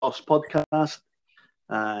Lost podcast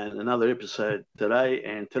and another episode today.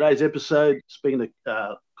 And today's episode, speaking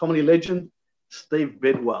to comedy legend Steve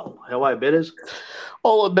Bedwell. How are you, Bedders?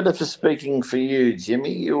 All the better for speaking for you,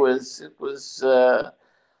 Jimmy. It was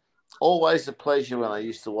always a pleasure when I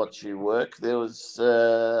used to watch you work. There was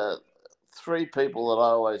three people that I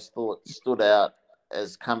always thought stood out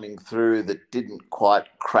as coming through that didn't quite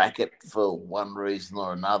crack it for one reason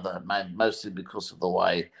or another, mostly because of the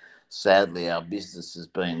way, sadly, our business has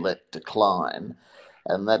been let decline.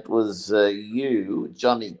 And that was you,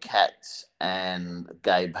 Johnny Katz, and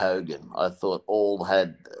Gabe Hogan. I thought all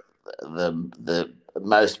had the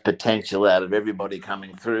most potential out of everybody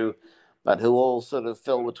coming through, but who all sort of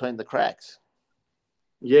fell between the cracks.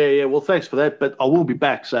 Yeah. Well, thanks for that. But I will be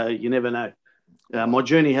back, so you never know. My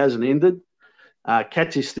journey hasn't ended.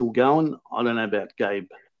 Katz is still going. I don't know about Gabe.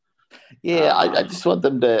 Yeah, I just want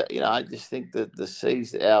them to, I just think that the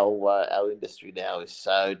season, our industry now is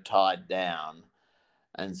so tied down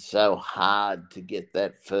and so hard to get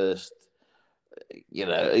that first,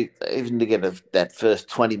 even to get that first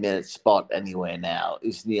 20-minute spot anywhere now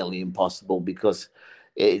is nearly impossible because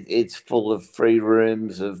it's full of free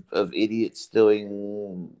rooms of idiots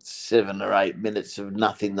doing 7 or 8 minutes of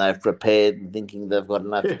nothing they've prepared and thinking they've got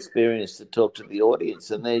enough experience to talk to the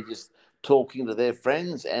audience, and they're just talking to their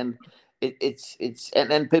friends, and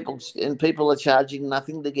people are charging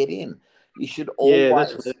nothing to get in. You should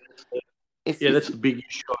always that's the big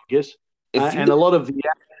issue, I guess. If and a lot of the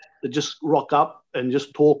actors that just rock up and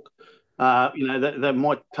just talk, they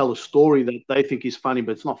might tell a story that they think is funny,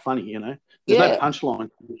 but it's not funny. There's no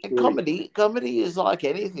punchline. And comedy is like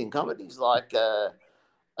anything. Comedy is like a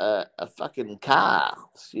fucking car.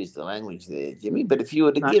 Excuse the language there, Jimmy. But if you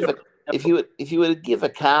were to if you were to give a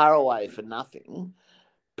car away for nothing,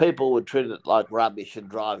 people would treat it like rubbish and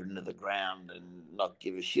drive it into the ground and not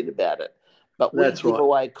give a shit about it. But we give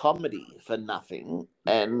away comedy for nothing,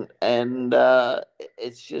 and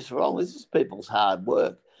it's just wrong. This is people's hard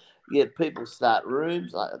work. Yet people start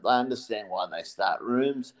rooms. I understand why they start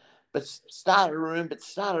rooms, but start a room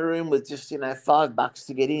with just $5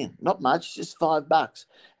 to get in. Not much, just $5,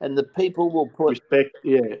 and the people will put respect.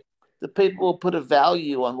 Yeah, the people will put a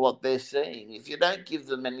value on what they're seeing. If you don't give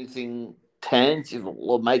them anything tangible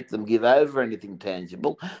or make them give over anything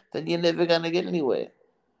tangible, then you're never going to get anywhere.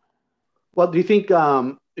 What do you think?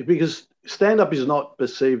 Because stand-up is not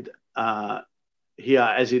perceived here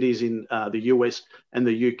as it is in the US and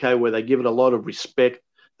the UK, where they give it a lot of respect.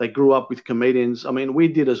 They grew up with comedians. I mean, we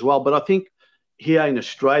did as well. But I think here in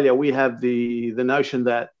Australia, we have the notion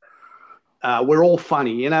that we're all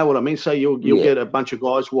funny. You know what I mean? So you'll get a bunch of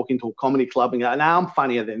guys walk into a comedy club and go, "No, I'm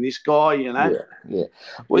funnier than this guy." Yeah. You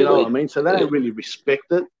know what I mean? So they don't really respect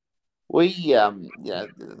it.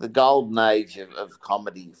 The golden age of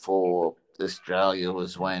comedy for Australia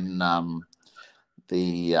was when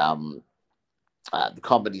the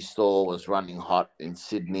Comedy Store was running hot in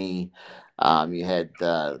Sydney. You had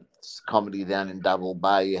comedy down in Double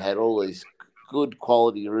Bay. You had all these good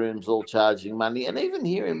quality rooms all charging money. And even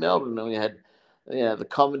here in Melbourne, we had the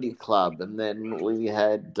Comedy Club. And then we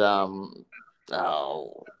had,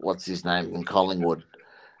 what's his name in Collingwood?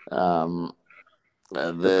 The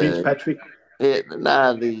Prince Patrick. It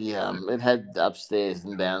had upstairs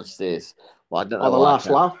and downstairs. Well, I don't know. The Last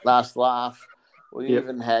Laugh. Last Laugh. We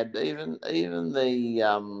even had even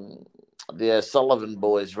the Sullivan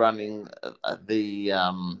boys running the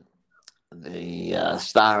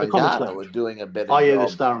Star and Garter were doing a better job. The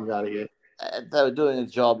Star and Garter, yeah. They were doing a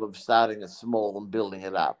job of starting it small and building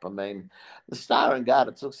it up. I mean, the Star and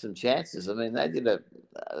Garter took some chances. I mean, they did a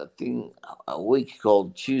week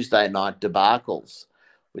called Tuesday Night Debacles,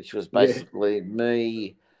 which was basically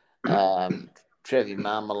me, Trevi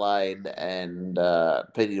Marmalade, and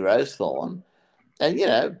Petey Rosethorn.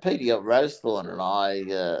 And, Petey Rosethorn and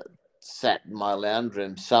I sat in my lounge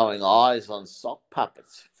room sewing eyes on sock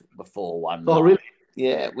puppets before one night. Oh, really?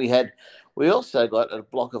 Yeah, we also got a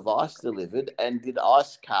block of ice delivered and did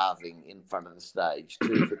ice carving in front of the stage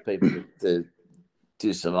too for people to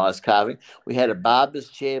do some ice carving. We had a barber's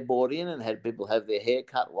chair brought in and had people have their hair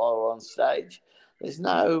cut while we're on stage. There's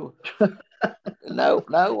no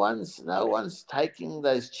one's taking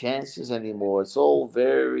those chances anymore. It's all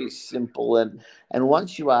very simple, and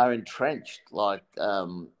once you are entrenched, like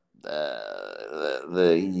the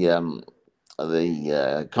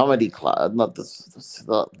comedy club, what's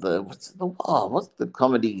the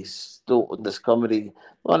comedy store? This comedy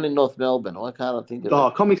one in North Melbourne. Why can't I think of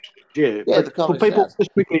it? Comics, yeah. Yeah, the Comics for people, Lounge.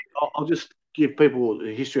 just quickly, I'll just give people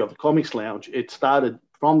the history of the Comics Lounge. It started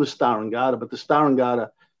from the Star and Garter, but the Star and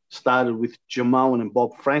Garter started with Jamoan and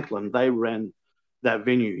Bob Franklin. They ran that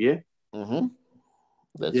venue, yeah? Mm-hmm.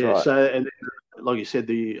 That's Yeah. right. So, and then, like you said,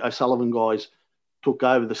 the O'Sullivan guys took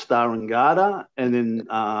over the Star and Garter, and then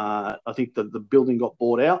I think the building got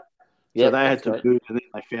bought out. So Yep, they had that's to right. move, and then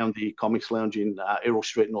they found the Comics Lounge in Errol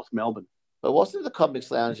Street, North Melbourne. But wasn't the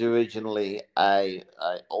Comics Lounge originally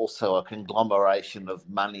also a conglomeration of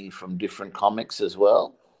money from different comics as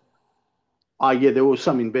well? Yeah, there was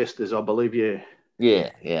some investors, I believe. Yeah,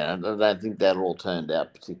 Yeah, yeah. I don't think that all turned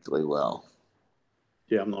out particularly well.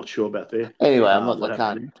 yeah, I'm not sure about that. Anyway, I'm not. I What can't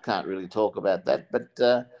happened can't really talk about that.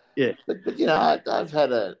 there? But you know, I've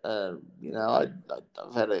had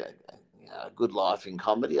I've had a good life in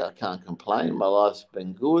comedy. I can't complain. My life's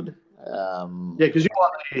been good. Yeah, because you were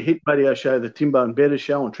on the hit radio show, the Timbo and Bedders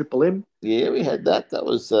show on Triple M. Yeah, we had that. That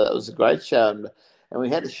was it was a great show, and we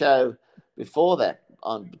had a show before that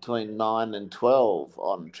on between 9 and 12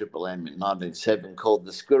 on Triple M in 1997 called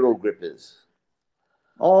the Squirrel Grippers.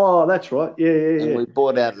 Oh, that's right. Yeah, And yeah, we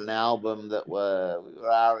brought out an album we were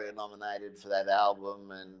ARIA nominated for that album,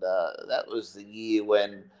 and that was the year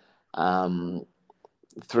when 3AW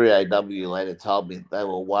later told me they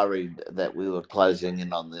were worried that we were closing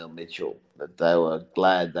in on Neil Mitchell, that they were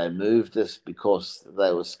glad they moved us because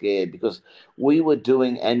they were scared, because we were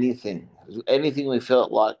doing anything we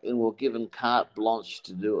felt like, and we were given carte blanche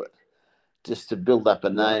to do it, just to build up a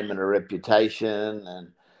yeah. Right. name and a reputation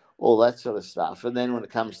and all that sort of stuff. And then when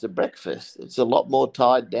it comes to breakfast, it's a lot more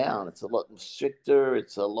tied down. It's a lot stricter.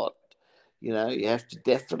 It's a lot, you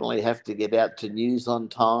definitely have to get out to news on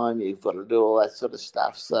time. You've got to do all that sort of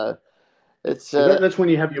stuff. So it's, Is that's when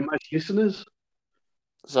you have your most listeners?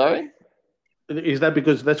 sorry? Is that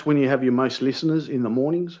because that's when you have your most listeners in the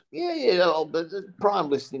mornings? Yeah, yeah. But the prime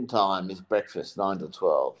listening time is breakfast, 9 to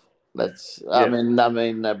 12. That's,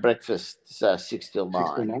 Yeah, breakfast, 6 till 6 till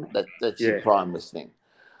nine. 9. That's your Yeah, prime listening.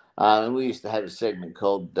 And we used to have a segment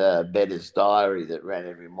called Bedder's Diary that ran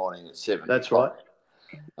every morning at 7 that's right. o'clock.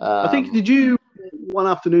 I think, Um, did you one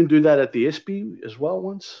afternoon do that at the SB as well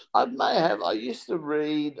once? I may have. I used to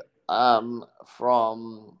read from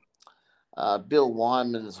Bill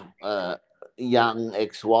Wyman's young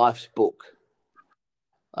ex-wife's book.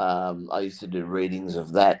 I used to do readings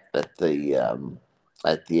of that at the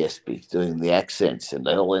SB, doing the accents, and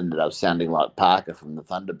they all ended up sounding like Parker from the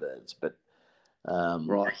Thunderbirds. But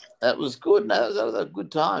Right. that was good. No, those were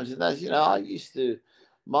good times. And I used to,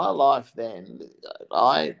 my life then,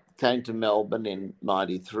 I came to Melbourne in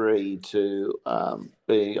 '93 to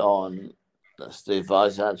be on the Steve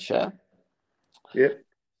Bedwell show. Yep.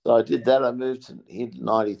 So I did that. I moved to here in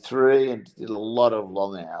 '93 and did a lot of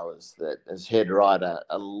long hours. That as head writer,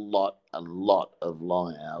 a lot of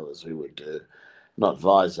long hours we would do. Not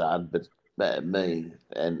Vizard, but me.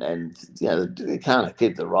 And you can't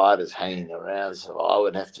keep the writers hanging around. So I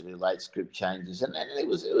would have to do late script changes, and it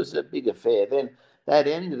was a big affair. Then that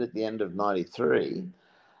ended at the end of '93,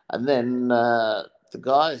 and then the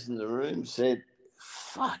guys in the room said,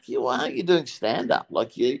 "Fuck you! Why aren't you doing stand up?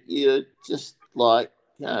 Like you're just like."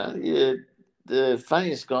 You're the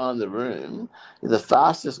funniest guy in the room, you're the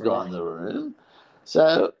fastest guy Right. in the room.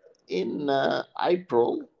 So in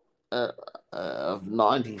April of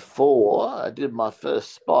 '94, I did my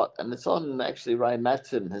first spot, and it's on. Actually, Ray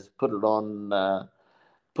Matson has put it on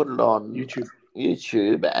YouTube.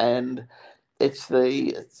 YouTube, and it's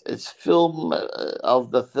film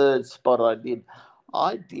of the third spot I did.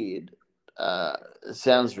 I did. It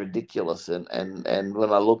sounds ridiculous, and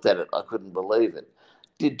when I looked at it, I couldn't believe it.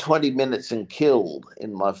 Did 20 minutes and killed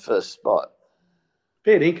in my first spot.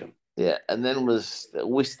 Fair income. Yeah, and then was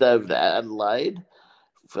whisked over to Adelaide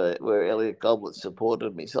for where Elliot Goblet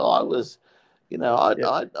supported me. So I was, Yep.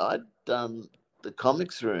 I'd done the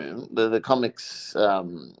comics room, the comics.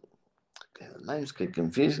 The names keep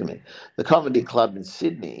confusing me. The comedy club in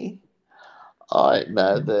Sydney. I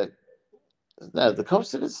no the no the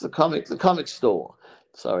comics. It's the comic store.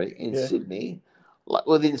 Sorry, in Yeah. Sydney. Like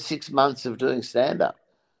within 6 months of doing stand up.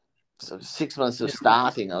 So 6 months of Yeah.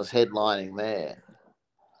 starting, I was headlining there.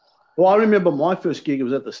 Well, I remember my first gig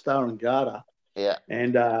was at the Star and Garter, Yeah,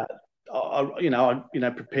 and I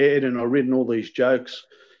prepared and I written all these jokes,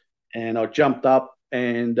 and I jumped up,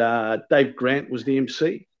 and Dave Grant was the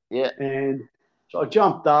MC, yeah, and so I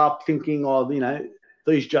jumped up thinking, oh,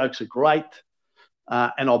 these jokes are great,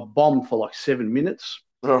 and I bombed for like 7 minutes.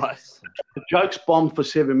 right. The jokes bombed for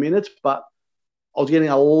 7 minutes, but I was getting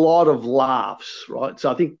a lot of laughs, right?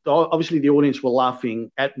 So I think obviously the audience were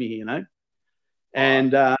laughing at me. Right.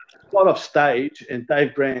 And got off stage, and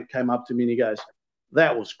Dave Grant came up to me and he goes,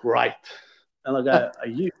 "That was great." And I go,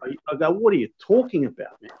 I go, "What are you talking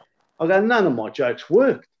about, man?" I go, "None of my jokes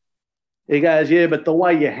worked." He goes, "Yeah, but the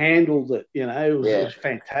way you handled it, it was, it Yeah, was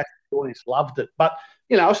fantastic. The audience loved it." But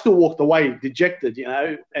I still walked away dejected,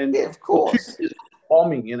 and Yeah, of for 2 course. years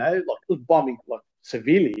bombing, like it was bombing like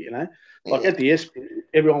severely, like Yeah, at the SP,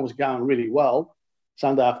 everyone was going really well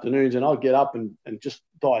Sunday afternoons, and I'd get up and just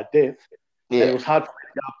die a death, and it yeah, was hard for me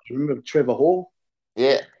to get up. Remember Trevor Hall?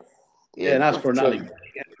 yeah, Yeah, yeah. and Of ask for course, another gig.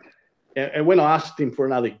 And when I asked him for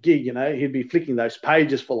another gig, he'd be flicking those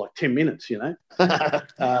pages for like 10 minutes, going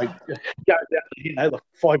down, like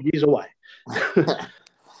 5 years away.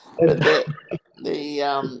 But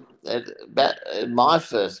And, at my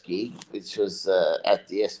first gig, which was at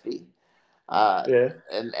the SB, yeah.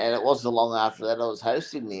 and it wasn't long after that I was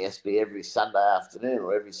hosting the SB every Sunday afternoon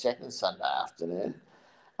or every second Sunday afternoon.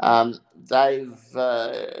 Dave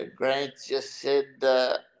Grant just said,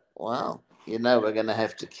 "Well, we're going to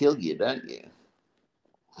have to kill you, don't you?"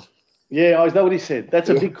 Yeah, is that what he said? That's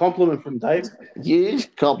a Yeah, big compliment from Dave.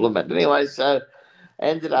 huge compliment. Anyway, so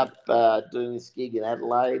ended up doing this gig in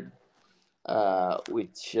Adelaide,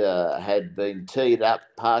 which had been teed up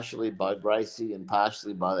partially by Gracie and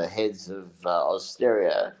partially by the heads of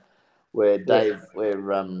Austereo, where Yeah.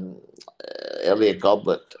 Elliot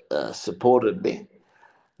Goblet supported me,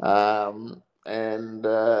 and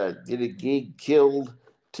did a gig, killed.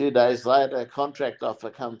 2 days later, a contract offer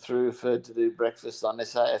come through to do breakfast on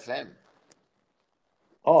SAFM.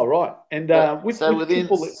 Oh, right. And So, with so within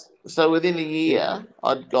Triple, so within a yeah, year,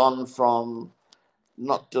 I'd gone from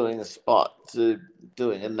not doing a spot to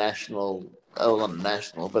doing a national, oh, not a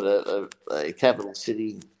national, but a capital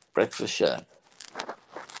city breakfast show.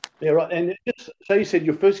 yeah, right. And so you said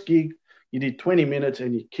your first gig, you did 20 minutes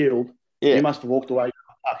and you killed. Yeah, You must have walked away.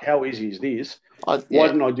 Fuck, how easy is this? Why yeah.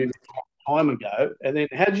 didn't I do this a long time ago? And then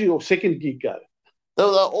how did your second gig go? They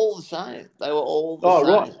were all the same. They were all the Oh,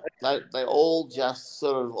 right. same. They all just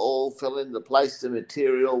sort of all fell into place. The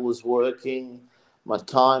material was working. My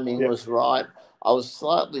timing Yeah. was right. I was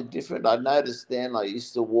slightly different. I noticed then I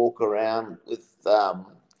used to walk around with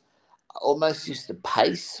almost used to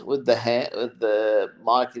pace with the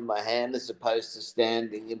mic in my hand as opposed to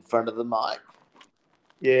standing in front of the mic.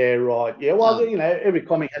 Yeah, right. Yeah, well, Um, every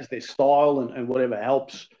comic has their style and whatever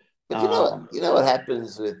helps. but Um, you know what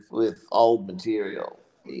happens with old material.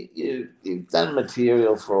 You've done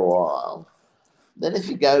material for a while. Then if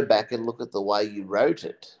you go back and look at the way you wrote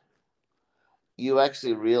it, you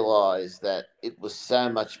actually realize that it was so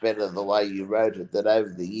much better the way you wrote it that over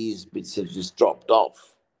the years bits have just dropped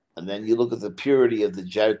off. And then you look at the purity of the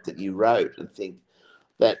joke that you wrote and think,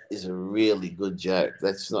 that is a really good joke.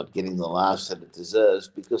 That's not getting the laughs that it deserves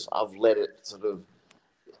because I've let it sort of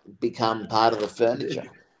become part of the furniture.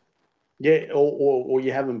 yeah, or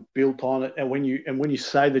you haven't built on it, and when you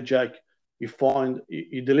say the joke, you find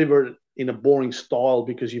you deliver it in a boring style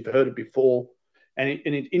because you've heard it before, and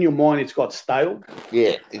in your mind it's got stale.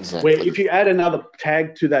 Yeah, Where exactly. if you add another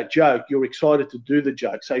tag to that joke, you're excited to do the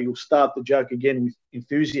joke, so you'll start the joke again with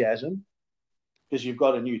enthusiasm because you've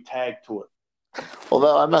got a new tag to it.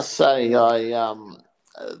 Although I must say,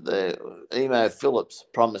 the Emo Phillips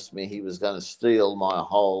promised me he was going to steal my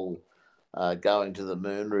whole going to the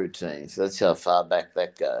moon routine. So that's how far back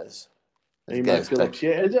that goes. It Emo goes back. Phillips,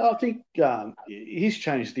 yeah, I think he's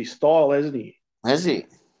changed his style, hasn't he? Has he?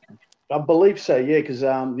 I believe so, yeah, because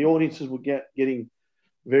the audiences were getting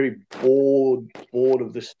very bored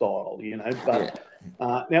of the style, Yeah.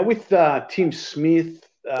 But now with Tim Smith,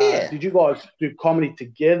 Yeah. did you guys do comedy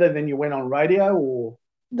together? Then you went on radio, or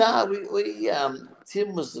No,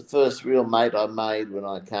 Tim was the first real mate I made when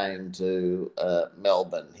I came to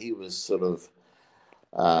Melbourne. He was sort of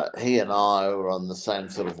he and I were on the same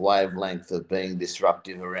sort of wavelength of being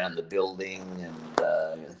disruptive around the building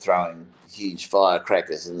and throwing huge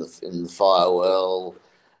firecrackers in the firewall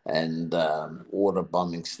and water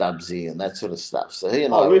bombing Stubbsy and that sort of stuff. So he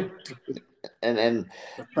and oh, I were, really? and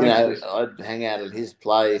The pranksters? I'd hang out at his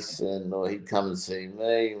place and or he'd come and see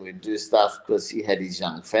me and we'd do stuff because he had his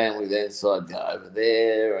young family then, so I'd go over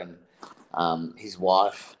there and his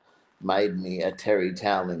wife made me a terry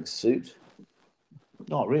toweling suit.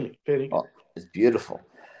 Oh, really? Fair Oh, dinkum. it's beautiful.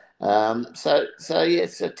 So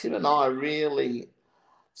Tim and I really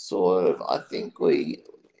sort of, I think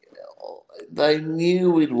they knew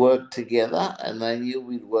we'd work together and they knew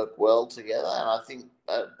we'd work well together. And I think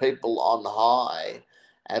people on high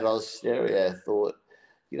at Austereo thought,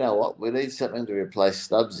 you know what, we need something to replace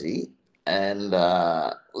Stubbsy and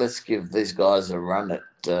let's give these guys a run at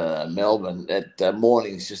Melbourne at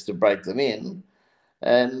mornings just to break them in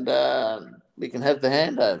and we can have the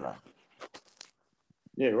handover.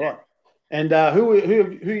 Yeah, right. And who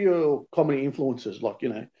are your comedy influences? Like,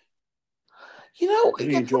 You who you got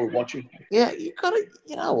enjoy watching? yeah, you got to.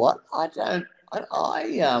 You know what? I don't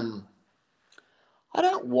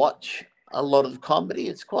watch a lot of comedy.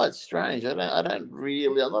 It's quite strange. I don't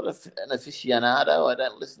really. I'm not an aficionado. I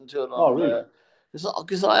don't listen to it Oh, on really?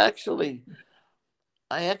 because I actually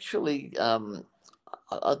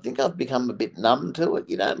I think I've become a bit numb to it.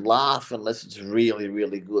 You don't laugh unless it's really,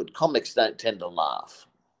 really good. Comics don't tend to laugh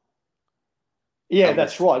Yeah,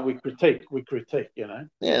 that's unless, right. We critique.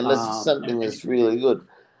 yeah, unless it's something And that's really good.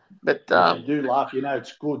 But if you do laugh,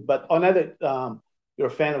 it's good. But I know that you're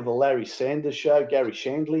a fan of the Larry Sanders Show, Gary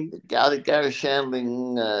Shandling. I think Gary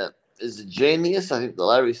Shandling is a genius. I think the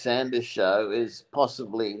Larry Sanders Show is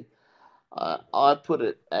possibly. I put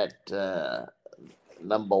it at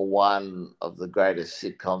number one of the greatest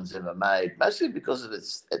sitcoms ever made, mostly because of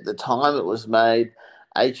its at the time it was made.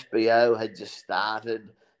 HBO had just started.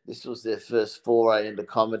 This was their first foray into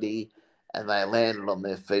comedy, and they landed on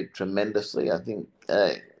their feet tremendously. I think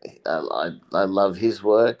I love his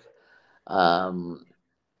work. Um,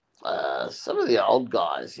 some of the old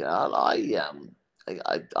guys, I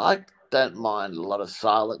don't mind a lot of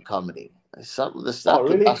silent comedy. Some of Oh,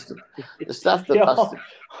 really? The stuff that Yeah, busted,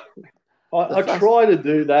 the I stuff, try to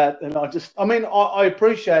do that, and I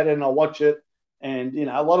appreciate it and I watch it, and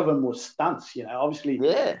a lot of them were stunts. Obviously,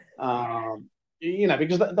 yeah, um,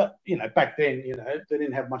 because back then, they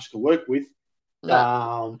didn't have much to work with.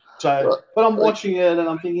 no, well, But I'm well, watching it and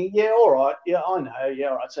I'm thinking, yeah, all right, yeah, I know, yeah,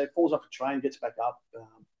 all right. So it falls off a train, gets back up,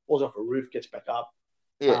 falls off a roof, gets back up.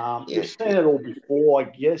 yeah, You've yeah, seen it all before, I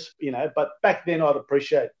guess, but back then I'd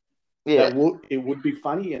appreciate yeah. that it would be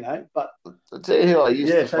funny, But I'll tell you who I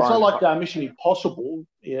used yeah, to so it's not find, like Mission Impossible.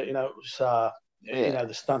 Yeah, it was yeah.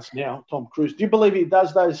 the stunts now. Tom Cruise. Do you believe he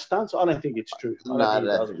does those stunts? I don't think it's true. I No, don't I think he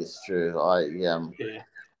don't does think it. it's true. Yeah.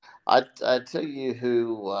 I tell you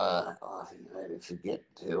who I think I made me forget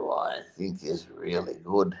who I think is really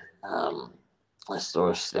good. I saw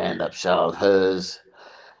a stand-up show of hers.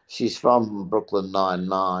 She's from Brooklyn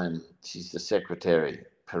Nine-Nine. She's the secretary,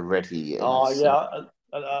 Peretti, and Oh yeah.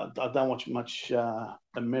 I don't watch much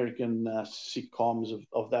American sitcoms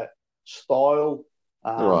of that style,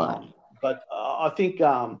 right. but I think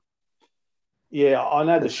yeah, I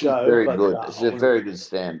know the But she's show, very but good. I She's a wouldn't. very good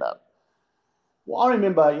stand-up. Well, I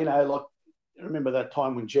remember, like I remember that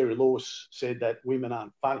time when Jerry Lewis said that women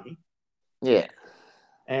aren't funny. Yeah,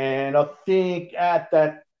 And I think at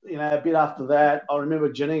that, a bit after that, I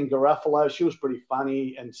remember Janine Garofalo. She was pretty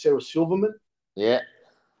funny, and Sarah Silverman. yeah,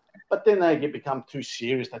 But then they become too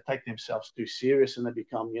serious. They take themselves too serious, and they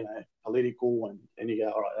become, political. And you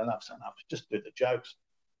go, all right, enough's enough. Just do the jokes,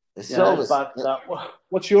 Silver. But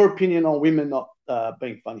what's your opinion on women not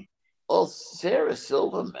being funny? Well, Sarah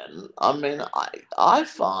Silverman, I mean, I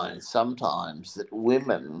find sometimes that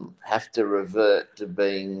women have to revert to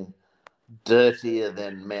being dirtier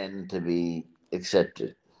than men to be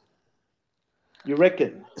accepted. You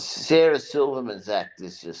reckon? Sarah Silverman's act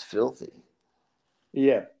is just filthy.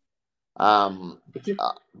 Yeah. Um, But you,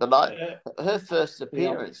 but her first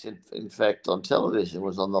appearance, in fact, on television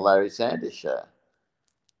was on the Larry Sanders Show.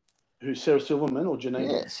 who's Sarah Silverman or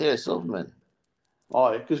Janine? Yeah, Sarah Silverman.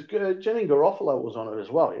 Oh, because Janine Garofalo was on it as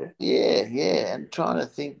well, yeah? Yeah, yeah, and trying to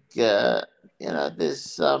think,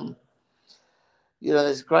 there's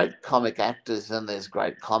there's great comic actors and there's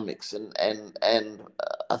great comics, and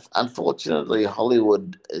unfortunately,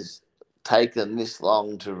 Hollywood has taken this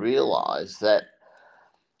long to realize that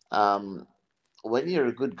um, when you're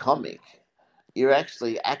a good comic, you're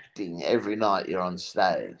actually acting every night you're on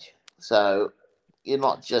stage. So you're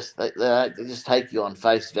not just they just take you on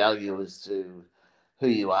face value as to who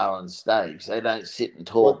you are on stage. They don't sit and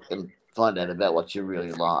Well, talk and find out about what you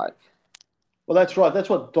really like. well, that's right. That's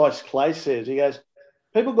what Dice Clay says. He goes,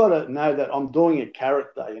 people got to know that I'm doing a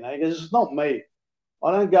character, He goes, it's not me.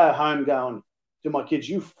 I don't go home going to my kids,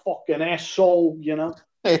 you fucking asshole.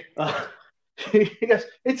 Uh, he goes,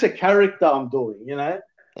 it's a character I'm doing, Yeah,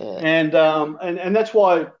 and that's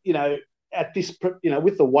why at this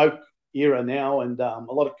with the woke era now, and a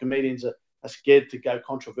lot of comedians are scared to go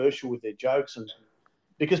controversial with their jokes, and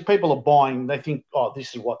because people are buying, they think, oh,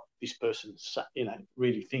 this is what this person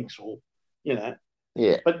really thinks, or you know.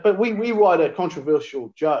 yeah, But we write a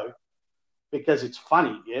controversial joke because it's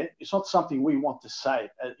funny, yeah. It's not something we want to say,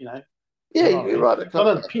 yeah. You know what I You're mean? right. It's not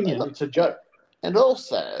an opinion; it's a joke. And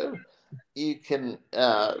also, you can,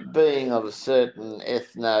 being of a certain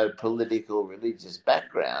ethno political religious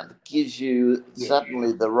background, gives you Yeah,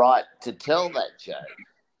 suddenly the right to tell that joke.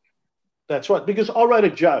 that's right. Because I wrote a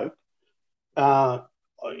joke. Uh,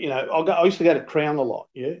 I used to go to Crown a lot,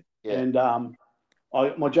 yeah, Yeah. and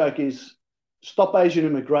my joke is, stop Asian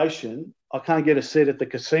immigration. I can't get a seat at the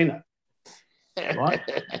casino, right?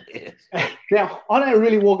 Yes. Now I don't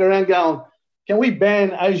really walk around going, can we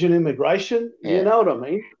ban Asian immigration? You Yeah. know what I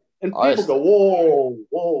mean? and I people used go, to, whoa,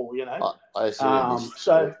 whoa, you know. I used to do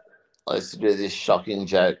So I used to do this shocking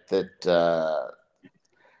joke that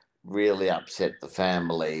really upset the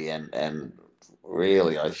family, and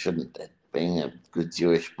really I shouldn't, being a good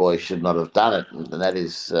Jewish boy, should not have done it. And that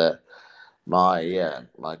is my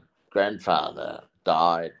grandfather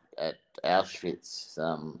died at Auschwitz.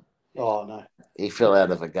 oh no, He fell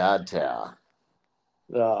out of a guard tower.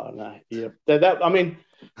 oh no, yeah. I mean,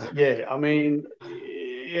 yeah, I mean,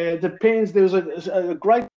 yeah, it depends. There was a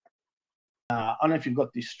great. I don't know if you've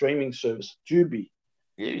got this streaming service, Jubi,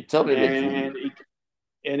 You tell me about and you.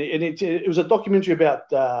 it was a documentary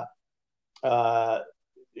about uh,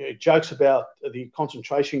 jokes about the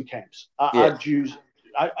concentration camps. Yeah. Are Jews?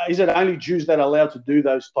 Is it only Jews that are allowed to do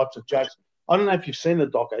those types of jokes? I don't know if you've seen the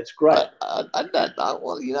doc. It's great. I don't know.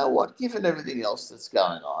 Well, you know what? Given everything else that's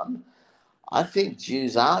going on, I think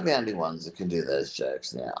Jews are the only ones that can do those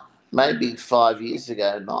jokes now. Maybe 5 years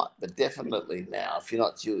ago, not, but definitely now. If you're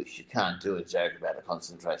not Jewish, you can't do a joke about a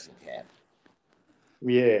concentration camp.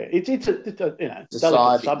 Yeah, it's a delicate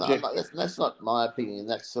Society, no, subject. no, that's not my opinion.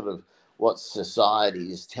 That's sort of what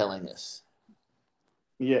society is telling us.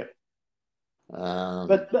 Yeah, Um,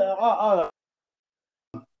 but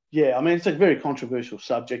yeah, I mean it's a very controversial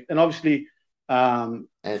subject, and obviously, and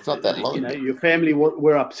it's not that long ago. your family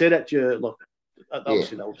were upset at you. Look, Yeah,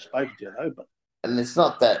 obviously they would have spoken to you though, but and it's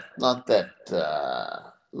not that long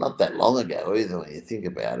ago either when you think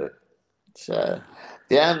about it. So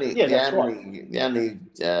yeah, that's right. the only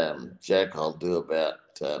joke I'll do about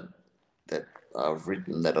that I've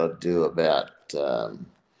written that I do about the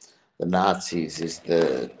Nazis is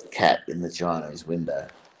the cat in the Chinese window.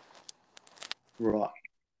 Right.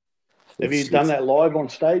 Have you It's, done it's that live on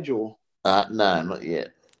stage or? no, not yet.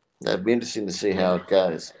 It'd be interesting to see how it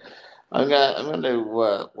goes. I'm going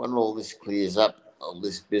to when all this clears up, all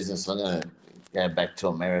this business, I'm going to go back to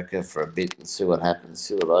America for a bit and see what happens.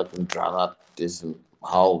 See what I can drum up. Do some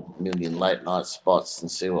whole million late night spots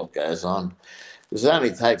and see what goes on. Because it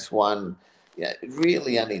only takes one. Yeah, it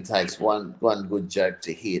really only takes one good joke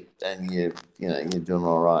to hit, and you're doing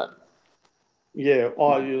all right. Yeah.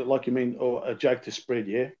 Oh, like you mean, or a joke to spread?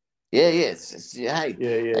 Yeah. Yeah, hey,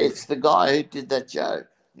 Yeah. Yeah. it's the guy who did that joke,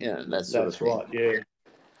 that sort of That's thing. right. Yeah.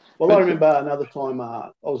 Well, I But remember another time I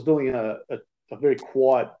was doing a very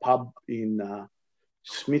quiet pub in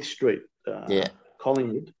Smith Street, yeah,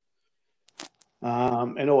 Collingwood.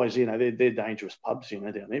 And always, they're dangerous pubs,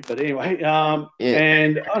 down there. But anyway, yeah.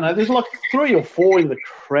 and I don't know, there's like three or four in the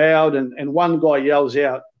crowd, and one guy yells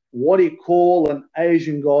out, "What do you call an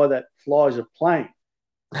Asian guy that flies a plane?"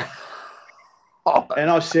 Oh, And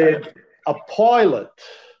I said, "A pilot."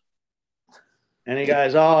 And he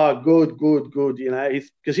goes, "Oh, good, good, good,"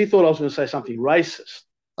 because he thought I was going to say something racist,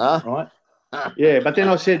 huh? right? Yeah, but then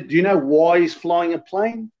I said, "Do you know why he's flying a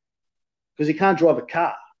plane? Because he can't drive a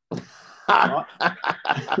car." Right?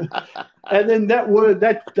 And then that word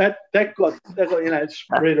that got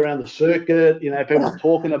spread around the circuit. People were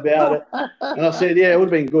talking about it, and I said, yeah, it would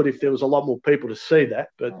have been good if there was a lot more people to see that.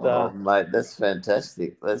 But Oh, mate, that's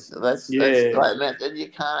fantastic. That's yeah, great, man. And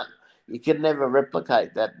you can never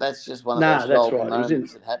replicate that. That's just one of nah, those that's golden right. It was in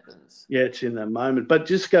moments that happens. Yeah, it's in the moment. But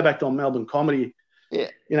just go back to Melbourne comedy. Yeah.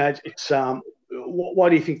 It's why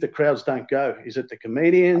do you think the crowds don't go? Is it the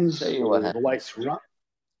comedians Tell you what or the way happens. it's run?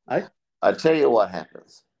 Eh? I tell you what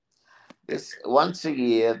happens. This once a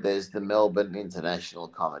year, there's the Melbourne International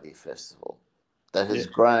Comedy Festival that Yeah, has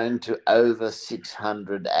grown to over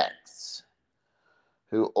 600 acts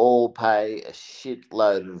who all pay a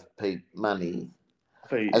shitload of money,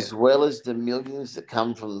 yeah, as well as the millions that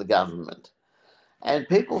come from the government. And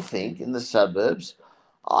people think in the suburbs,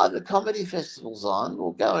 oh, the comedy festival's on,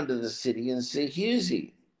 we'll go into the city and see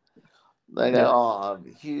Husey. They go, yeah, oh,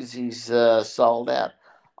 Husey's sold out.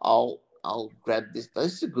 I'll grab this.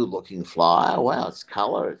 This is a good looking flyer. Wow, it's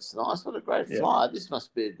colour. It's nice. What a great yeah, flyer. This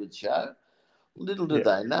must be a good show. Little do yeah.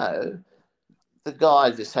 they know, the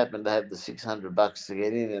guy just happened to have the $600 to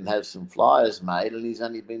get in and have some flyers made, and he's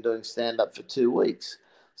only been doing stand up for 2 weeks.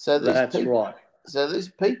 So these That's people, right.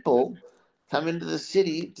 come into the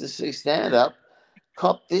city to see stand up,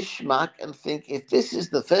 cop this schmuck, and think if this is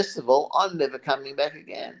the festival, I'm never coming back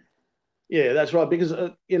again. Yeah, that's right. Because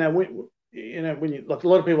when you like a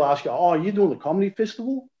lot of people ask you, "Oh, are you doing the comedy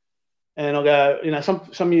festival?" And I'll go,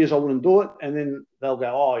 some years I wouldn't do it, and then they'll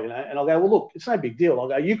go, "Oh, and I'll go, well, look, it's no big deal." I'll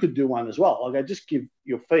go, "You could do one as well." I'll go, "Just give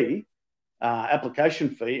your fee, application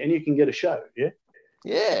fee, and you can get a show." Yeah.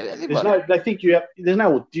 Yeah, anybody. They think there's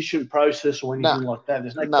no audition process or No, anything like that.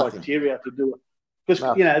 There's no nothing. criteria to do it because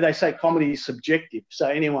Nothing. they say comedy is subjective, so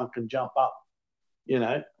anyone can jump up. You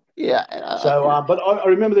know. Yeah, and I So, think but I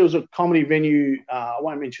remember there was a comedy venue. I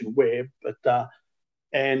won't mention where, but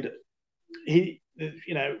and he, he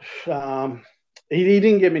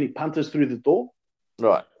didn't get many punters through the door,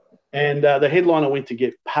 right. and the headliner went to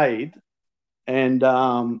get paid, and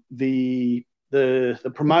the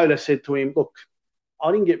promoter said to him, "Look,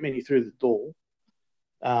 I didn't get many through the door,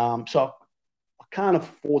 so I can't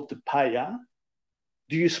afford to pay you.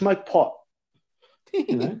 Do you smoke pot?"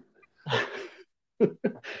 You know.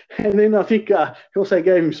 And then I think he also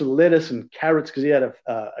gave him some lettuce and carrots because he had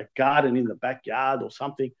a garden in the backyard or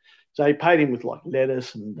something. So he paid him with like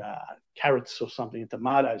lettuce and carrots or something and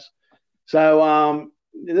tomatoes. So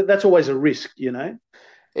that's always a risk, you know.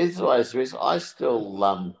 It's always risk. I still,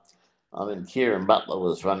 I mean, Kieran Butler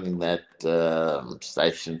was running that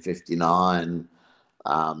Station 59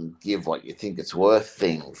 give what you think it's worth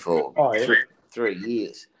thing for Oh yeah, 3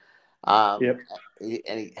 years. Um, yep,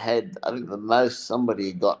 and he had, I think the most somebody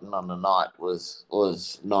had gotten on a night was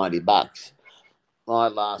 $90. My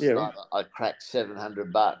last yeah. night, I cracked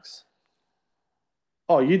 $700.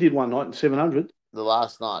 Oh, you did one night in 700. The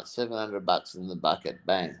last night, $700 in the bucket,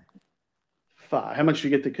 bang, Far. How much do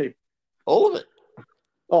you get to keep? all of it.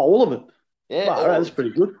 Oh, all of it. Yeah, Far. all That's of pretty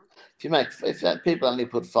it. good. If that people only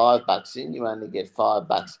put $5 in, you only get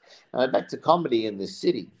 $5. Now back to comedy in this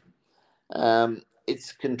city.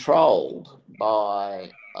 It's controlled by,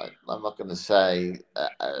 I'm not going to say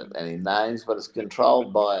any names, but it's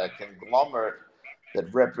controlled by a conglomerate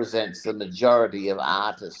that represents the majority of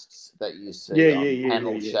artists that you Yeah, see yeah, on yeah,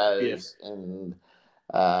 panel yeah, yeah, yeah. shows and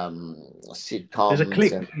There's a sitcoms.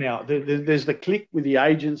 click And now. There's the click with the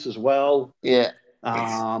agents as well. yeah,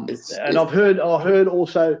 it's And I've heard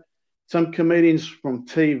also some comedians from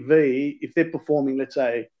TV, if they're performing, let's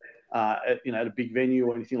say, at a big venue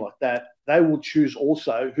or anything like that, they will choose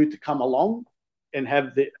also who to come along and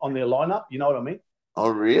have on their lineup. You know what I mean? oh,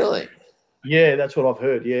 really? Yeah, that's what I've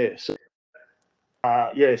heard. Yeah. So,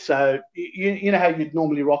 yeah. So you know how you'd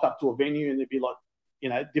normally rock up to a venue and there'd be like,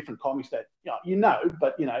 different comics that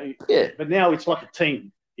but Yeah. but now it's like a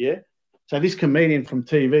team. Yeah. So this comedian from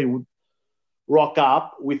TV would rock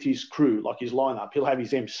up with his crew, like his lineup. He'll have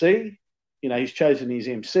his MC. He's chosen his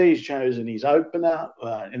MC, he's chosen his opener,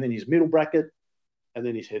 and then his middle bracket, and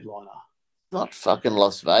then his headliner. Not fucking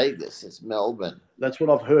Las Vegas. It's Melbourne. That's what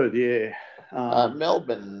I've heard. Yeah.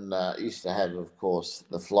 Melbourne used to have, of course,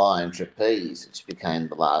 the Flying Trapeze, which became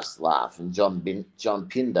the Last Laugh, and John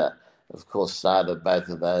Pinder, of course, started both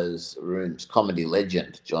of those rooms. Comedy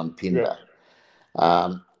legend John Yeah.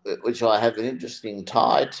 Pinder, which I have an interesting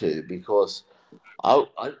tie to because I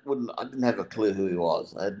didn't have a clue who he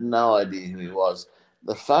was. I had no idea who he was.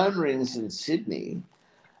 The phone rings in Sydney,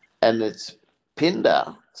 and it's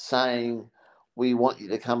Pinder saying, "We want you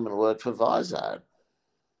to come and work for Vizard."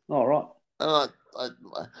 All right. And,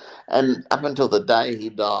 and up until the day he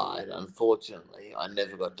died, unfortunately, I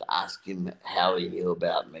never got to ask him how he knew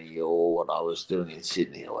about me or what I was doing in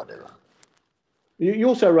Sydney or whatever. You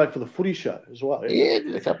also wrote for the Footy Show as well. Yeah. Yeah,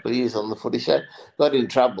 did a couple of years on the footy show. Got in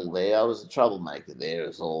trouble there. I was a troublemaker there,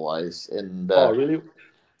 as always. And Oh, really?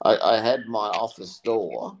 I had my office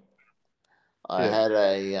door. I Yeah.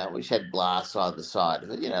 had which had glass either side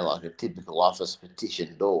of it, like a typical office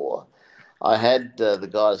petition door. I had the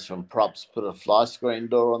guys from Props put a fly screen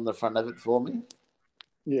door on the front of it for me,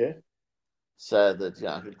 Yeah. so that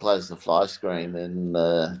I could close the fly screen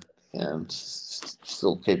and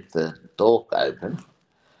still keep the door open.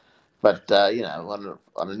 But on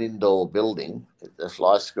an indoor building, the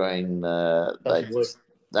fly screen Doesn't work.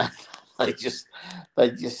 they, they just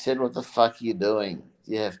they just said, "What the fuck are you doing?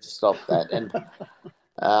 You have to stop that." And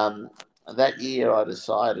um, that year, I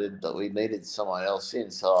decided that we needed someone else in,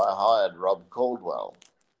 so I hired Rob Caldwell.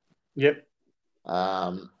 Yep.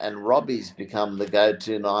 And Robbie's become the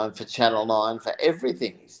go-to nine for Channel 9 for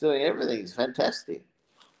everything. He's doing everything. He's fantastic.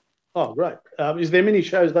 Oh, great. Is there many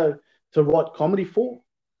shows though to write comedy for?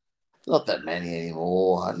 Not that many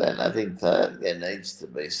anymore. I think that there needs to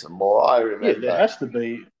be some more. I Yeah, there remember has to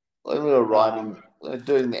be. when we were writing, Um, we were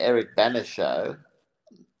doing the Eric Banner show.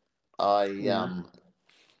 I mm,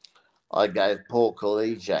 I gave Paul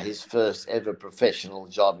Collegia his first ever professional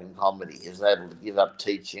job in comedy. He was able to give up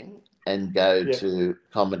teaching and go yeah. to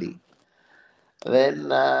comedy. Then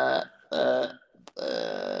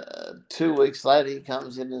 2 weeks later, he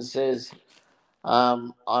comes in and says,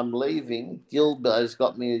 "I'm leaving. Gilbo's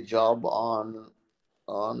got me a job on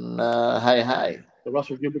Hey Hey." The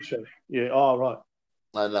Russell Gilbert Show. Yeah. Oh, right.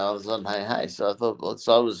 And I was on Hey Hey, so I thought, well,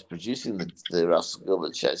 so I was producing the Russell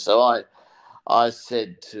Gilbert show. So I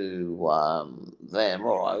said to them,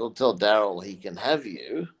 "All right, we'll tell Daryl he can have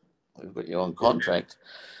you. We've got you on Yeah. contract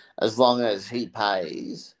as long as he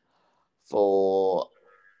pays for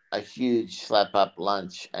a huge slap-up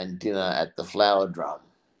lunch and dinner at the Flower Drum.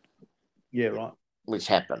 Yeah, right. Which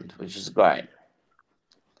happened, which is great.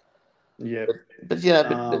 Yeah. But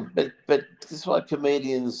that's why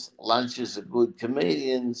comedians' lunches are good.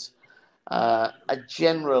 Comedians are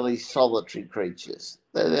generally solitary creatures.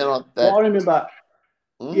 They're not that. Well, I remember.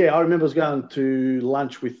 Yeah, I remember I was going to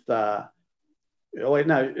lunch with.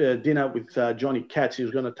 Dinner with Johnny Katz. He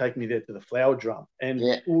was going to take me there to the Flower Drum, and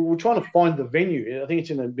we were trying to find the venue. I think it's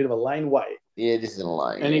in a bit of a laneway. Yeah, it is in a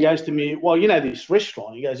lane. And he goes to me, well, this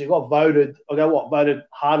restaurant. He goes, you got voted. I go, what? Voted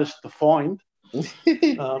hardest to find. I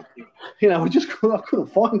couldn't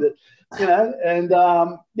find it. And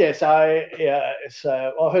so I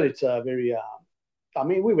heard it's very.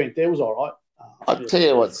 We went there. It was all right. I'll tell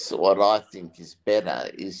you what I think is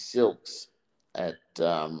better is Silks at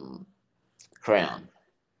Crown.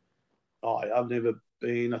 Oh, I've never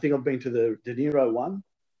been. I think I've been to the De Niro one.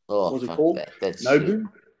 Oh, what was it called? That's Nobu.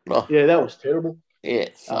 Oh. Yeah, that was terrible. Yeah,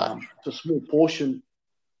 it's a small portion.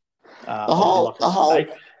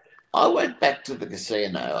 I went back to the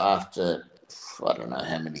casino after I don't know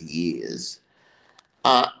how many years,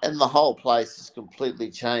 and the whole place has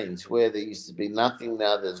completely changed. Where there used to be nothing,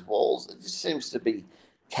 now there's walls. It just seems to be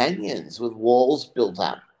canyons with walls built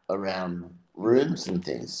up around rooms and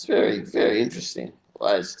things. It's very, very interesting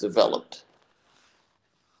way it's developed.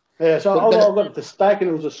 Yeah, so I got it to steak, and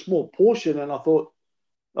it was a small portion, and I thought,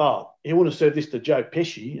 oh, he wouldn't have served this to Joe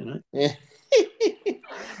Pesci, Yeah.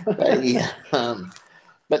 But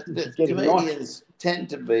the comedians tend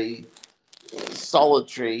to be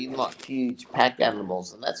solitary, not huge pack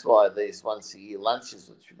animals, and that's why these once-a-year lunches,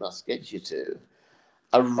 which we must get you to,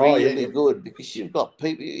 are really good, because you've got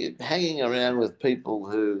people you're hanging around with people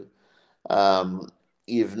who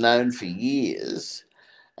you've known for years,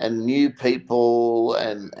 and new people,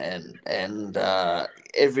 and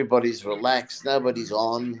everybody's relaxed, nobody's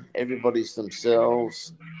on, everybody's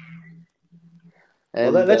themselves.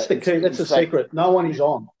 And that's the key. That's the secret. No one is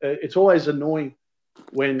on. It's always annoying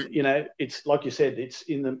when it's like you said. It's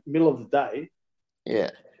in the middle of the day. Yeah.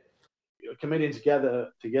 Comedians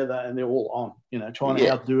gather together and they're all on. Trying to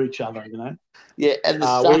outdo each other. Yeah, and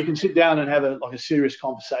where you can sit down and have a serious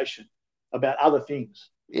conversation about other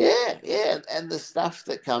things. Yeah, and the stuff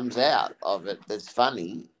that comes out of it that's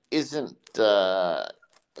funny hasn't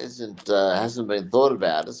been thought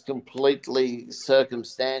about. It's completely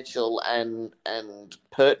circumstantial and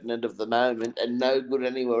pertinent of the moment, and no good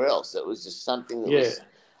anywhere else. It was just something that was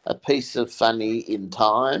a piece of funny in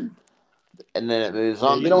time, and then it moves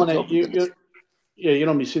on. You don't want to. You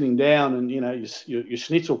don't be sitting down and your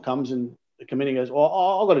schnitzel comes and the comedian goes,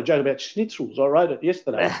 "Oh, I've got a joke about schnitzels. I wrote it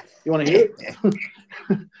yesterday. You want to hear it?"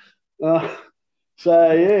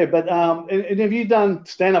 But and have you done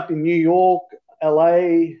stand up in New York,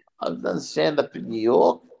 LA? I've done stand up in New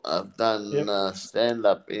York. I've done stand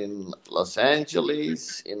up in Los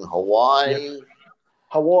Angeles, in Hawaii. Yep.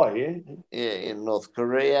 Hawaii, yeah, in North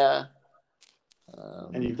Korea.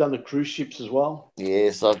 And you've done the cruise ships as well?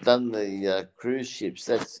 Yes, I've done the cruise ships.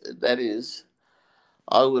 That is,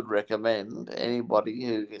 I would recommend anybody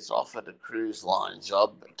who gets offered a cruise line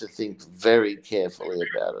job to think very carefully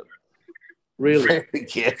about it. Really? Very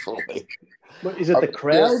carefully. But is it the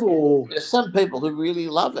crowd or? There's some people who really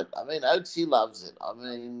love it. I mean, Oatsy loves it. I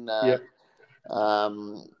mean,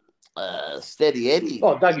 Steady Eddie.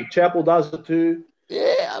 Oh, Dougie Chappell does it too.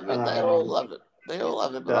 Yeah, I mean, they all love it. They all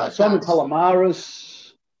love it. But Simon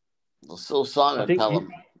Palomares. Still Simon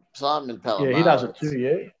Palomares. Yeah, he does it too,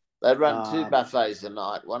 yeah. They run 2 buffets a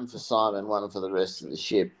night, one for Simon, one for the rest of the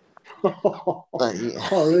ship. Oh,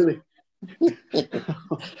 really? He's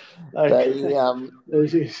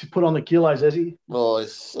put on the kilos, has he? Well,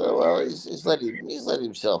 he's let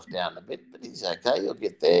himself down a bit, but he's okay. He'll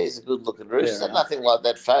get there. He's a good-looking rooster. Yeah, nothing like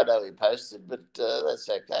that photo he posted, but that's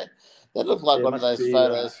okay. That looked like one of those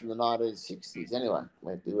photos from the 1960s. Anyway,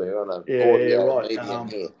 we're on an audio medium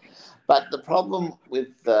here. But the problem with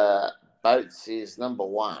boats is, number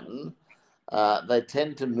one, they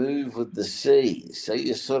tend to move with the sea. So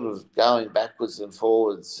you're sort of going backwards and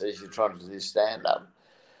forwards as you're trying to do stand-up.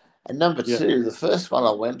 And number two, the first one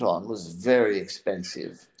I went on was very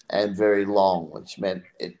expensive and very long, which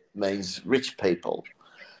means rich people.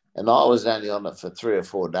 And I was only on it for 3 or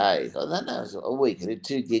 4 days. I don't know, it was a week. I did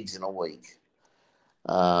 2 gigs in a week.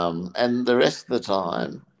 And the rest of the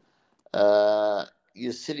time,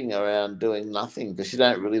 you're sitting around doing nothing because you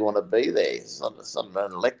don't really want to be there. It's not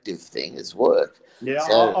an elective thing. It's work. Yeah,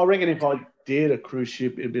 so, I reckon if I did a cruise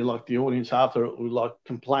ship, it'd be like the audience after it would like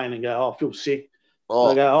complain and go, "Oh, I feel sick."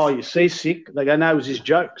 They go, "Oh, you seasick?" They go, "No, it was his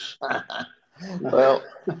jokes." Well,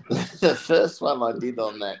 the first one I did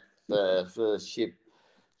on that first ship,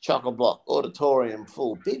 chock-a-block, auditorium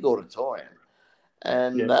full, big auditorium,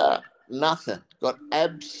 and nothing. Got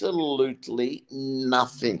absolutely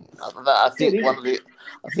nothing. I think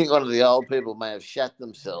one of the old people may have shat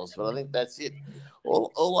themselves, but I think that's it.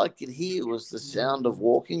 All I could hear was the sound of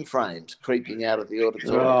walking frames creeping out of the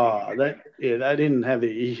auditorium. Oh, they didn't have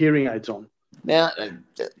the hearing aids on. Now,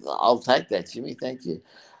 I'll take that, Jimmy. Thank you.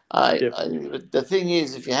 The thing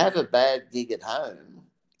is, if you have a bad gig at home,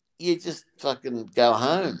 you just fucking go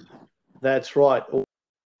home. That's right. Or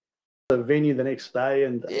the venue the next day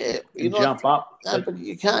and jump up. No, but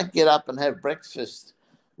you can't get up and have breakfast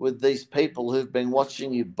with these people who've been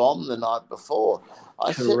watching you bomb the night before.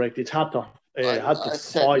 Correct. It's hard to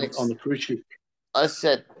fight on the cruise ship. I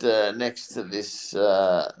sat next to this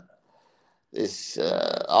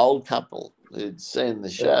old couple who'd seen the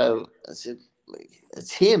show. I said,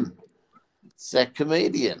 "It's him. It's that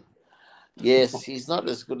comedian." Yes, he's not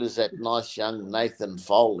as good as that nice young Nathan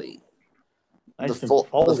Foley. The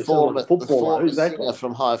former singer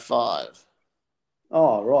from High Five.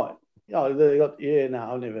 Oh, right. Oh, they got, I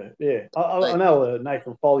never, I know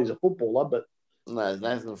Nathan Foley's a footballer, but. No,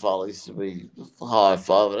 Nathan Foley used to be High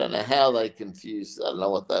Five. I don't know how they confused. I don't know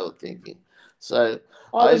what they were thinking. So,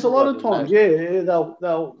 there's a lot of times, they I don't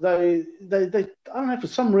know, for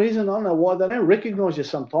some reason, I don't know why, they don't recognise you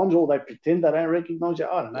sometimes, or they pretend they don't recognise you.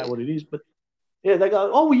 I don't know what it is, but they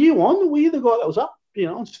go, "Oh, were you on? Were you the guy that was up,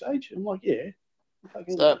 on stage?" I'm like, "Yeah."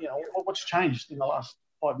 So, what's changed in the last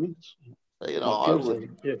 5 minutes? I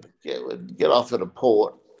would get off at a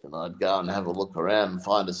port, and I'd go and have a look around and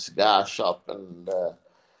find a cigar shop and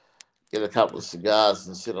get a couple of cigars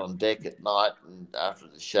and sit on deck at night and after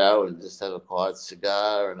the show and just have a quiet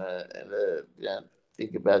cigar and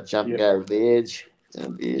think about jumping over the edge,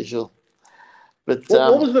 the usual. But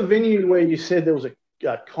what was the venue where you said there was a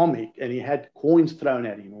comic and he had coins thrown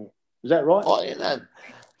at him? Is that right?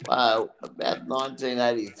 Oh, about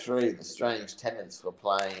 1983, the Strange Tenants were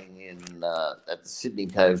playing at the Sydney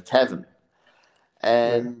Cove Tavern,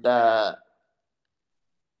 and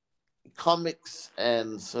comics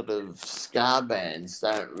and sort of ska bands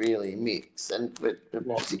don't really mix, and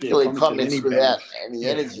particularly comics without any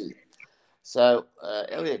energy. So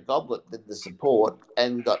Elliot Goblet did the support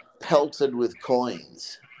and got pelted with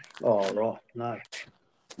coins. Oh, right. No.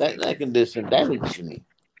 They can do some damage to me.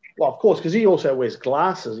 Well, of course, because he also wears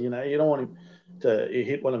glasses. You don't want him to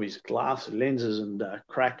hit one of his glass lenses and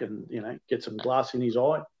crack and, get some glass in his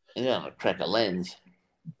eye. Yeah, crack a lens.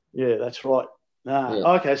 Yeah, that's right.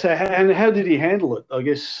 Okay, so how did he handle it, I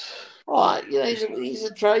guess? Right, he's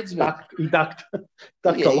a tradesman. He ducked a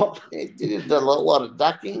lot. He did a lot of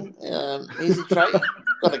ducking. He's a trade.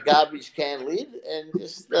 Got a garbage can lid and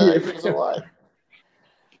just goes away.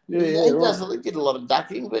 He did a lot of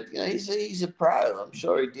ducking, but he's a pro. I'm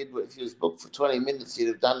sure he did. If he was booked for 20 minutes, he'd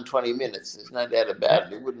have done 20 minutes. There's no doubt about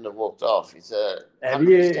it. He wouldn't have walked off. He's a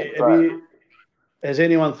 100% pro. Has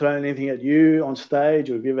anyone thrown anything at you on stage,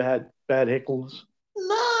 or have you ever had bad heckles?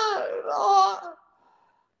 No,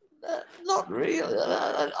 not really.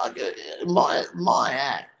 My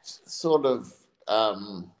act sort of,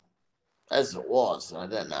 as it was, and I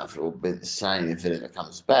don't know if it will be the same if it ever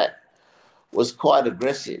comes back, was quite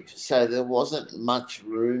aggressive. So there wasn't much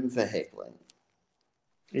room for heckling.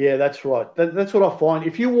 Yeah, that's right. That's what I find.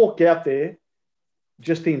 If you walk out there,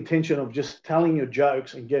 just the intention of just telling your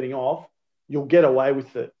jokes and getting off, you'll get away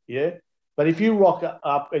with it, yeah? But if you rock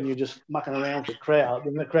up and you're just mucking around with the crowd,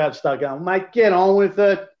 then the crowd start going, "Mate, get on with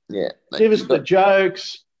it. Yeah. Give us the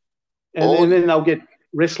jokes." And then they'll get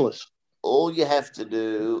restless. All you have to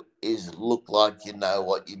do is look like you know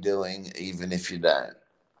what you're doing, even if you don't.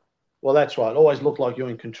 Well, that's right. Always look like you're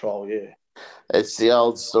in control, yeah. It's the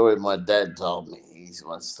old story my dad told me. He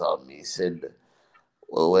once told me, he said,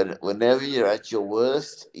 "Well, whenever you're at your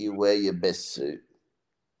worst, you wear your best suit."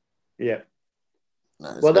 Yeah.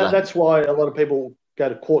 Well, that's why a lot of people go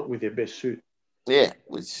to court with their best suit. Yeah,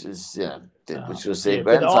 which was their grandfather's.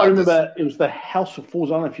 But I remember it was the House of Fools.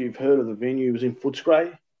 I don't know if you've heard of the venue. It was in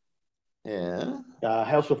Footscray. Yeah.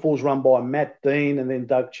 House of Fools run by Matt Dean and then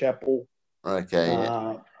Doug Chappell. Okay.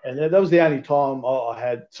 Yeah. And that was the only time I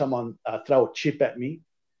had someone throw a chip at me.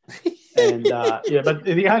 And but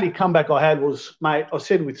the only comeback I had was, "Mate, I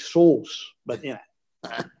said with sauce," but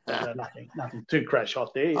nothing too crash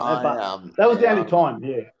hot there. But that was the only time.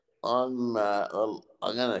 Yeah. I'm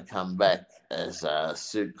going to come back as a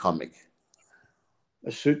suit comic.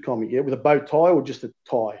 A suit comic, yeah, with a bow tie or just a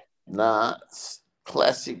tie? Nah, it's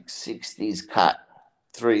classic 60s cut,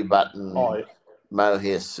 3-button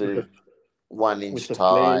mohair suit, 1-inch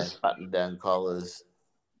tie, button-down collars.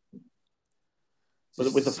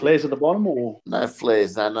 with the flares at the bottom, or no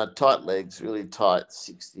flares, no tight legs, really tight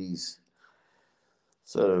 60s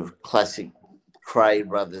sort of classic Cray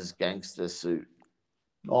Brothers gangster suit.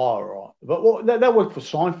 oh right, but that worked for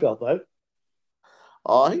Seinfeld though.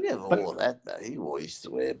 Oh, he never But wore that though. He always used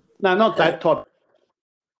to wear. no, not that type.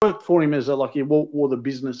 Worked for him as like he wore the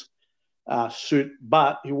business suit,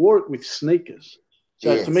 but he wore it with sneakers.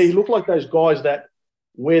 So to me, he Yes. looked like those guys that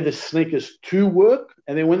wear the sneakers to work,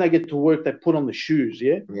 and then when they get to work, they put on the shoes.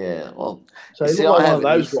 Yeah. Yeah. Well, So you he see, looked like I one have of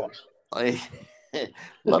an those issue. guys.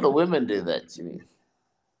 A lot of women do that, Jimmy.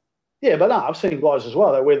 Yeah, but no, I've seen guys as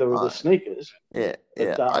well. They wear the I, sneakers, yeah,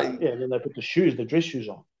 but yeah. yeah, then they put the dress shoes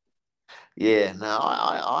on. Yeah, no,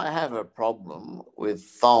 I have a problem with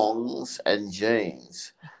thongs and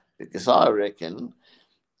jeans because I reckon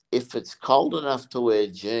if it's cold enough to wear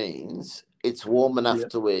jeans, it's warm enough Yeah,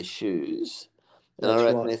 to wear shoes. And I that's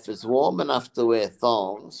reckon right. if it's warm enough to wear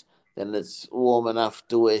thongs, then it's warm enough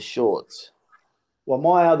to wear shorts. Well,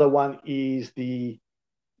 my other one is the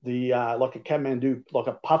like a Kathmandu, like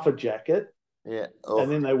a puffer jacket, Yeah. and Oh,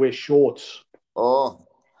 then they wear shorts. oh,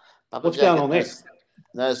 puffer What's going jacket, on there?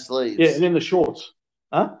 no Yeah, and sleeves. then the shorts.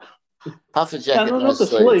 Huh? Puffer No, jacket, no not the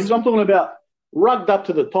sleeves. sleeves. I'm talking about rugged up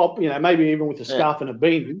to the top, maybe even with a Yeah. scarf and a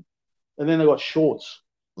beanie, and then they got shorts.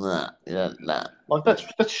 No, yeah, no. Like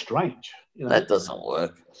that's strange. That doesn't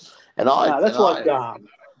work. No, And that's like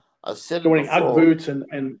I've said you're it wearing UGG before. boots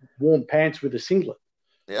and warm pants with a singlet.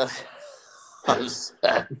 Yeah, I've,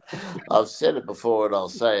 I've said it before and I'll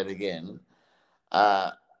say it again.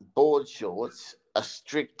 Uh, Board shorts are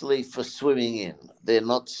strictly for swimming in. They're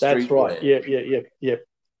not That's right. streetwear. Yeah.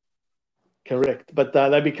 Correct. But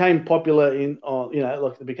they became popular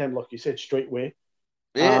like they became, like you said, streetwear.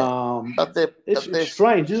 Yeah, but It's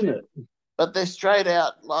strange, isn't it? they're straight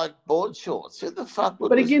out like board shorts. Who the fuck would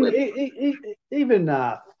But was again, with? even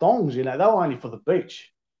thongs, they were only for the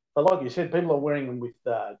beach. But like you said, people are wearing them with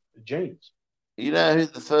jeans. You know who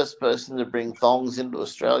the first person to bring thongs into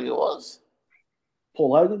Australia was?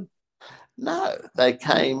 Paul Hogan. No, they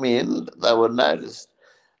came in. They were noticed.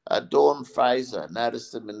 Dawn Fraser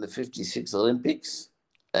noticed them in the '56 Olympics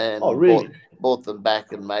Oh, and really? bought them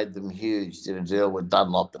back and made them huge. Did a deal with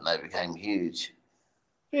Dunlop and they became huge.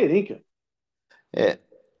 Fair dinkum. Yeah.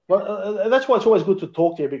 Well, that's why it's always good to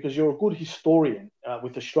talk to you, because you're a good historian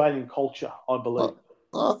with Australian culture, I believe.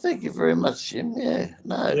 Oh, thank you very much, Jim. Yeah,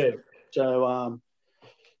 no. Yeah. So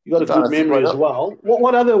you got I'm a trying good to think memory what as else. well.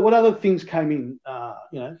 What other things came in,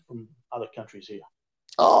 from other countries here?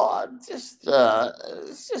 Oh,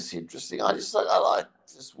 it's just interesting. I like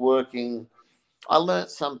just working. I learned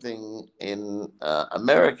something in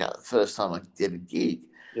America the first time I did a gig.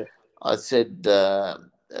 Yeah. I said,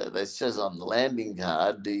 it says on the landing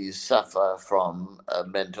card, do you suffer from a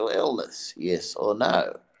mental illness? Yes or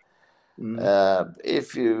no? Mm.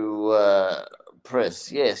 If you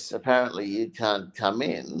press yes, apparently you can't come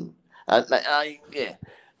in. Yeah.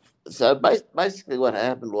 So basically, what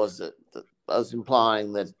happened was that I was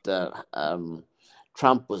implying that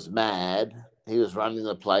Trump was mad. He was running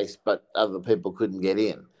the place, but other people couldn't get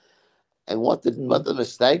in. And what Mm. the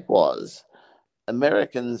mistake was,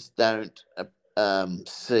 Americans don't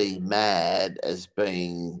see mad as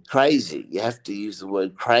being crazy. You have to use the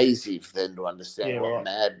word crazy for them to understand Yeah, what right.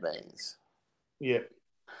 mad means. Yeah.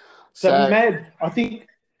 So So mad, I think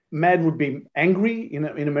mad would be angry in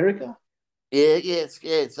America.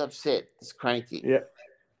 it's upset, it's cranky. Yeah.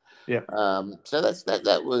 Yeah. So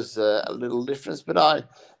that was a little difference. But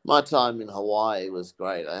my time in Hawaii was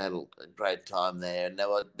great. I had a great time there, and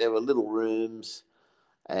there were little rooms,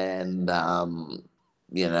 and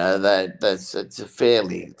it's a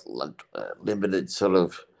fairly limited sort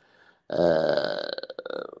of uh,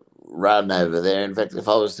 run over there. In fact, if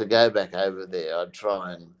I was to go back over there, I'd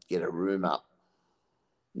try and get a room up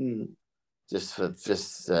Mm. just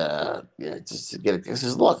just to get it. Because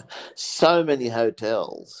there's so many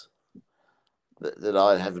hotels that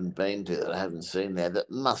I haven't been to, that I haven't seen there, that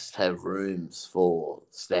must have rooms for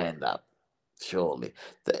stand up. Surely,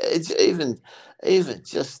 it's even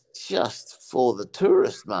just for the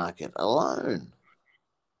tourist market alone.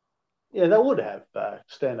 Yeah, they would have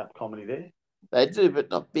stand-up comedy there. They do, but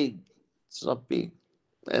not big. It's not big,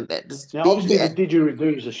 and it's Now, big. obviously, the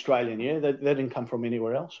didgeridoo is Australian. Yeah, they didn't come from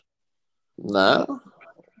anywhere else. No,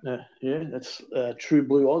 Yeah, that's true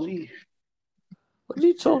blue Aussie. what are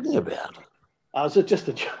you talking about? Was it just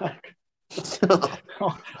a joke? I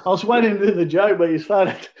was waiting to do the joke, but you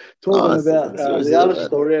started talking Oh, about the other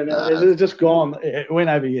story, and it's just gone. It went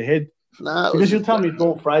over your head. No, it Because was you'll tell me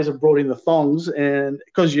Dawn Fraser brought in the thongs, and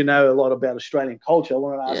because you know a lot about Australian culture, I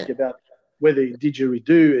wanted to ask yeah. you about where the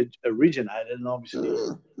didgeridoo originated, and No, obviously we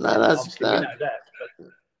know that.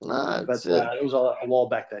 no, But it was a while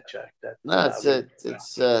back, that joke. no,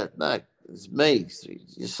 it's me.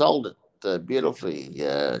 You sold it beautifully,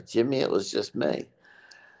 Jimmy. It was just me.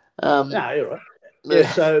 No, you're right.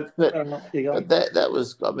 Yeah, so but you go. but that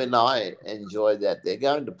was. I mean, I enjoyed that. There,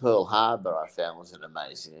 going to Pearl Harbor, I found was an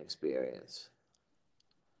amazing experience.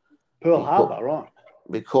 Pearl Because, Harbor, right?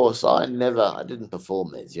 because I didn't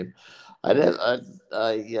perform there, Jim. I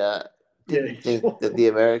Yeah, didn't think that the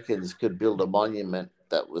Americans could build a monument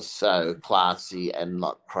that was so classy and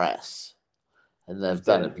not crass, and they've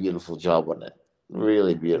done a beautiful job on it.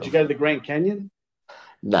 Really Did you go to beautiful. the Grand Canyon?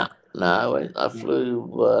 No, no, I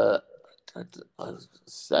flew. I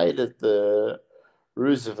stayed at the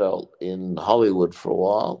Roosevelt in Hollywood for a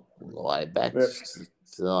while on the way back. Yeah.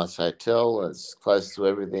 It's a nice hotel. It's close to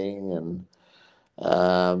everything, and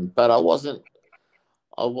but I wasn't.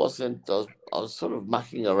 I wasn't. I was sort of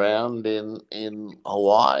mucking around in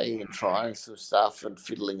Hawaii and trying some stuff and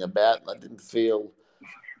fiddling about. And I didn't feel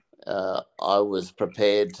I was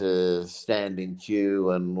prepared to stand in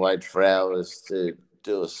queue and wait for hours to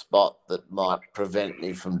do a spot that might prevent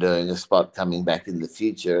me from doing a spot coming back in the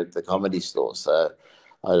future at the Comedy Store. So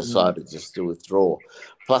I decided just to withdraw.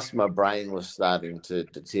 Plus, my brain was starting to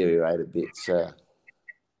deteriorate a bit. So,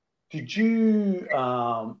 did you?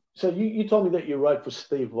 So you told me that you wrote for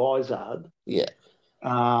Steve Vizard. yeah.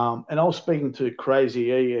 And I was speaking to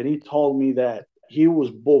Crazy E, and he told me that he was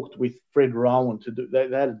booked with Fred Rowan to do. They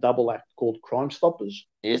had a double act called Crime Stoppers.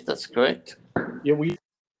 Yes, that's correct. Yeah, we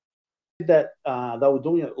did that. They were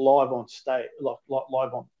doing it live on stage, like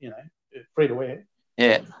live on, free to air.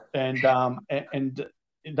 Yeah. And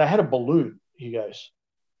they had a balloon. He goes.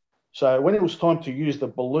 So when it was time to use the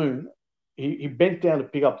balloon, he bent down to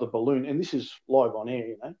pick up the balloon, and this is live on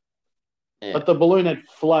air, Yeah. But the balloon had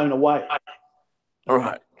flown away. All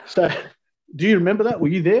right. So, do you remember that? Were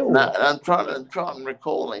you there? Or? No, I'm trying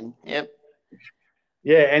recalling. Yep.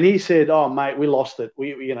 Yeah, and he said, "Oh, mate, we lost it.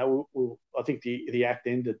 I think the act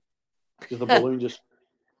ended because the balloon just."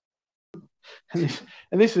 And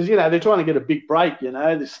this is, they're trying to get a big break.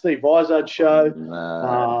 This Steve Vizard show.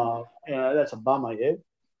 No. That's a bummer. Yeah.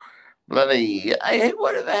 Bloody. Hey,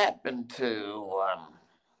 whatever happened to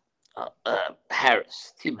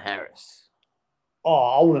Harris, Tim Harris?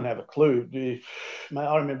 Oh, I wouldn't have a clue. Mate,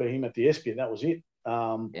 I remember him at the ESPN. That was it.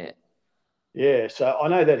 Yeah. Yeah. So I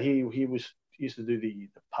know that he used to do the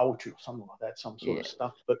poetry or something like that, some sort of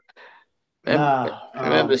stuff. But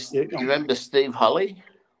remember Steve Holly?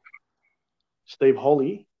 Steve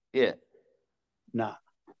Holly? Yeah. Nah.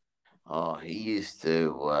 Oh, he used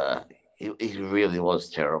to. He really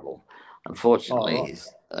was terrible. Unfortunately,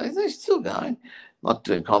 he's still going. Not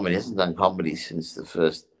doing comedy. He hasn't done comedy since the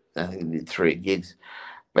first. I think he did 3 gigs.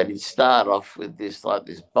 But he'd start off with this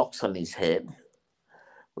box on his head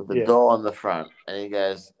with a door on the front, and he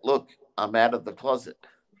goes, "Look, I'm out of the closet."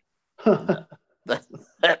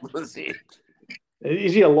 that was it.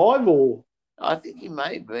 Is he alive or? I think he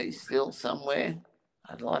may be still somewhere.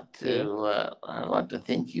 I'd like to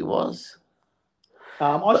think he was.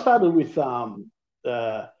 I started with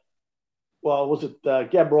was it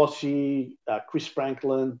Gab Rossi, Chris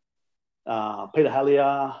Franklin, Peter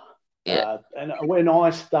Hallier, and when I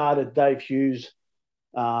started, Dave Hughes.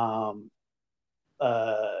 Dave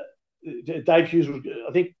Hughes was,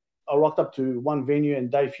 I think, I rocked up to one venue,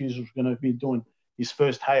 and Dave Hughes was going to be doing his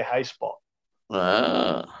first Hey Hey spot.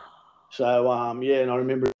 So and I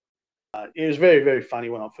remember it was very, very funny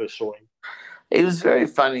when I first saw him. He was very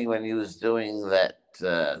funny when he was doing that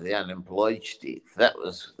the unemployed shtick. That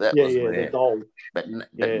was where. The doll. But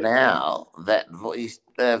now that voice,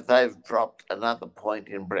 they've dropped another point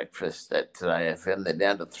in breakfast at Today FM. They're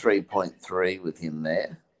down to 3.3 with him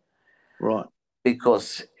there. Right.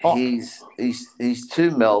 Because he's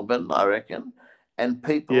too Melbourne, I reckon, and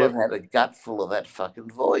people have had a gutful of that fucking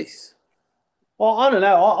voice. Well, I don't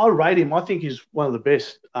know. I rate him. I think he's one of the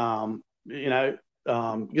best. Because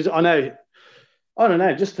I don't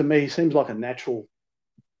know. Just to me, he seems like a natural.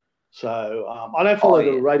 So I don't follow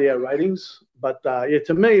the radio ratings, but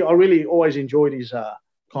to me, I really always enjoyed his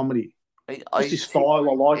comedy. His style,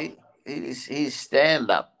 I like. His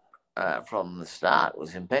stand-up from the start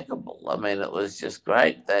was impeccable. I mean, it was just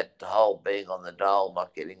great. That whole being on the dole,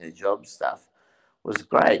 not getting a job stuff was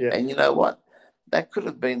great. Yeah. And you know what? That could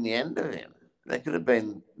have been the end of him.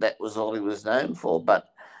 That was all he was known for. But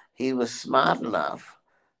he was smart enough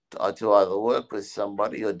to either work with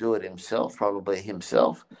somebody or do it himself, probably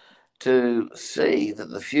himself, to see that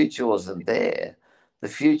the future wasn't there. The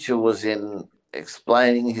future was in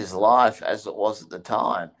explaining his life as it was at the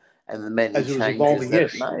time and the many changes that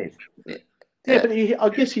it made. Yeah. Yeah, but I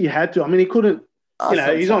guess he had to. I mean, he couldn't. I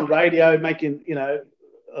thought He's so. on radio making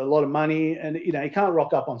a lot of money, and he can't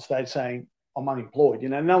rock up on stage saying I'm unemployed.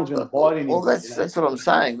 No one's going to buy it Well, anymore. that's what I'm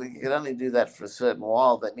saying. You can only do that for a certain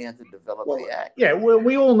while. Then you have to develop Well, the act. yeah, well,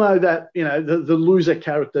 we all know that the loser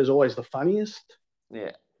character is always the funniest.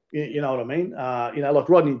 Yeah, You know what I mean? Like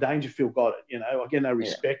Rodney Dangerfield got it. I get no yeah,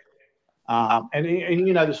 respect. And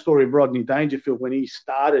the story of Rodney Dangerfield when he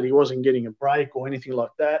started, he wasn't getting a break or anything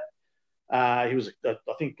like that. He was, I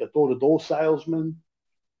think, a door-to-door salesman,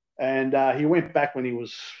 and he went back when he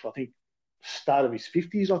was, I think, start of his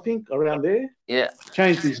 50s, I think, around there. yeah.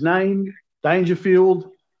 Changed his name,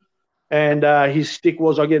 Dangerfield, and his stick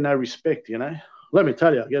was, I get no respect. Let me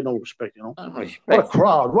tell you, I get no respect. I What a respect.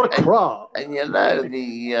 crowd, what a crowd. And that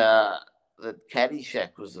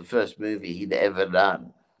Caddyshack was the first movie he'd ever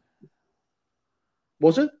done.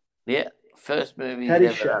 Was it? Yeah, first movie he'd ever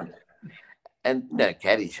Caddyshack. done. And no,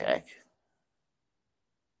 Caddyshack.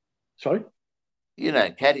 Sorry?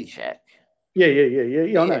 Caddyshack. Yeah, I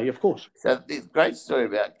Yeah. know, of course. So the great story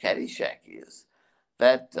about Caddyshack is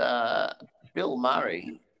that Bill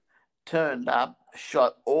Murray turned up,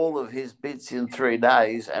 shot all of his bits in 3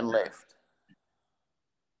 days, and left.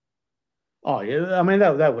 Oh, yeah, I mean,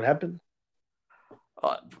 that would happen.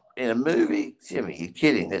 In a movie, Jimmy, you're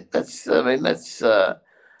kidding. That's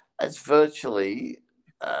virtually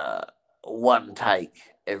one take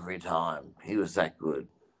every time. He was that good.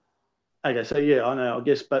 Okay, so yeah, I know, I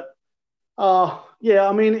guess, but yeah,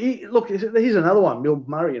 I mean, look, here's another one, Bill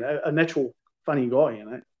Murray, a natural funny guy.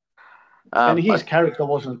 And his character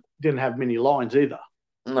didn't have many lines either.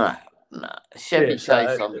 No. Yeah,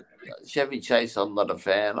 Chevy Chase, I'm not a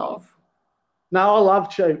fan of. No, I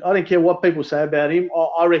love Chevy. I don't care what people say about him.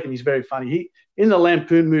 I reckon he's very funny. He in the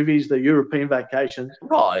Lampoon movies, the European Vacations.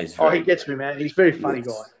 He gets me, man. He's a very funny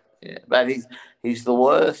guy. Yeah, but he's the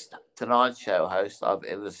worst Tonight Show host I've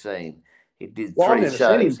ever seen. He did I've 3 never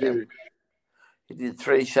shows. seen him do. He did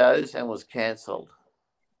 3 shows and was cancelled.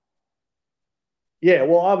 Yeah,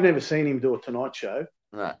 well, I've never seen him do a Tonight Show.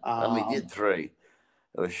 No, only did 3. It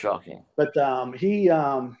was shocking. But I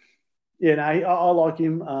like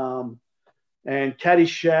him. And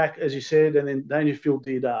Caddyshack, as you said, and then Dangerfield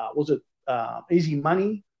did, was it Easy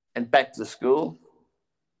Money? And Back to School.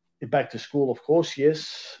 And Back to School, of course,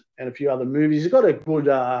 yes. And a few other movies. He's got a good,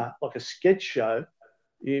 like a sketch show.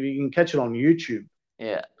 You can catch it on YouTube.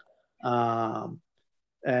 Yeah.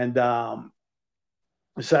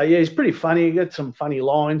 So, yeah, he's pretty funny. He got some funny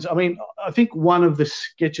lines. I mean, I think one of the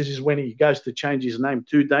sketches is when he goes to change his name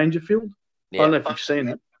to Dangerfield. Yeah. I don't know if you've seen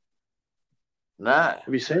it. No.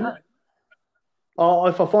 Have you seen it? Oh,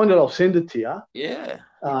 if I find it, I'll send it to you. Yeah.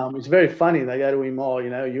 It's very funny. They go to him,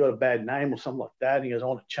 you got a bad name or something like that. And he goes, I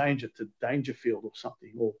want to change it to Dangerfield or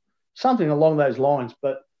something along those lines.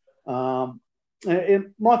 But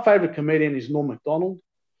and my favourite comedian is Norm Macdonald.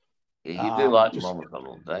 Yeah, you do like Norm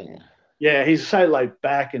Macdonald, don't you? Yeah, he's so laid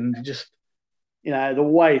back and just, the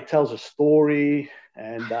way he tells a story.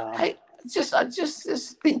 And hey, just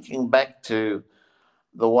thinking back to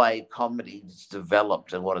the way comedy's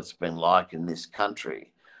developed and what it's been like in this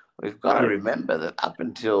country, we've got to remember that up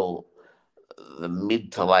until the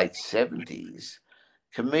mid to late 70s,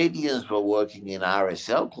 comedians were working in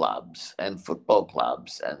RSL clubs and football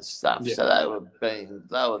clubs and stuff. Yeah. So they were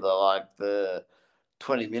the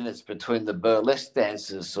 20 minutes between the burlesque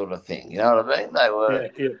dances sort of thing. You know what I mean? They were,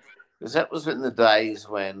 because that was in the days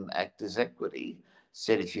when Actors Equity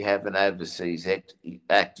said if you have an overseas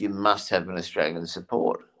act, you must have an Australian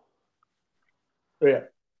support. Yeah.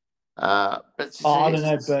 But I don't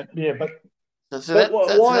know, but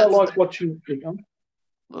why I like watching.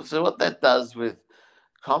 So what that does with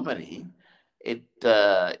comedy,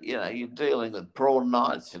 you're dealing with prawn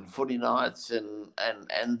nights and footy nights, and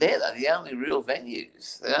they're the only real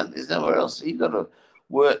venues. There's nowhere else. You've got to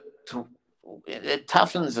work to. It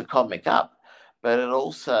toughens the comic up, but it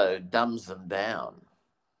also dumbs them down.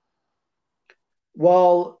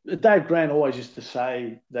 Well, Dave Grant always used to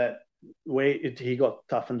say that where he got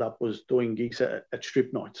toughened up was doing gigs at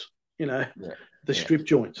strip nights, the strip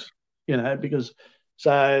joints, because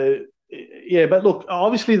but look,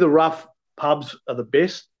 obviously the rough pubs are the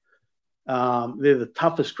best. They're the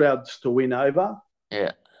toughest crowds to win over.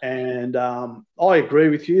 Yeah. And I agree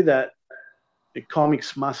with you that the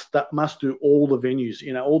comics must do all the venues,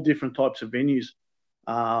 all different types of venues.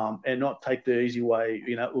 And not take the easy way,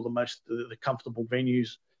 or the comfortable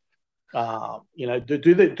venues. Do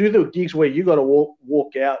the gigs where you got to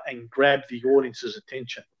walk out and grab the audience's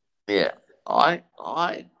attention. Yeah, I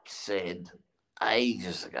said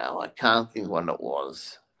ages ago, I can't think when it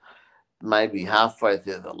was, maybe halfway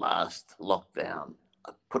through the last lockdown,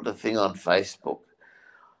 put a thing on Facebook.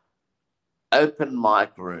 Open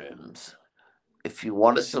mic rooms. If you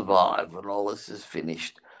want to survive when all this is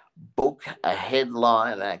finished, book a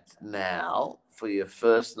headline act now for your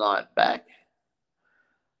first night back.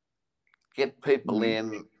 Get people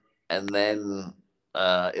in, and then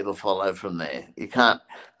it'll follow from there. You can't,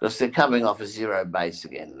 because they're coming off a zero base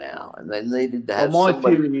again now, and they needed to have my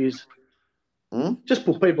somebody. theory is just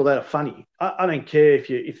put people that are funny. I don't care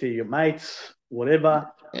if they're your mates, whatever.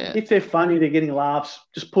 Yeah. If they're funny, they're getting laughs,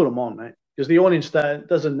 just put them on, mate. Because the audience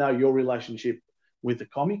doesn't know your relationship with the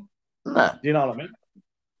comic. No. Do you know what I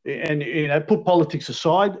mean? And put politics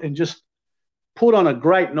aside and just put on a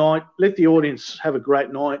great night. Let the audience have a great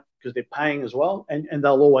night because they're paying as well, and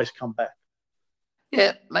they'll always come back.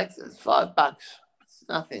 Yeah, makes it $5. It's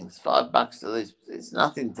nothing. It's $5 to these. It's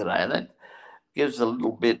nothing today, and it gives a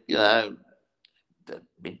little bit,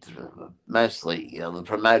 mostly, the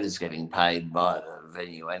promoter's getting paid by the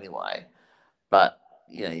venue anyway, but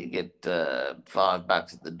you get $5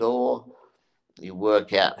 at the door. You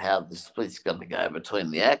work out how the split's going to go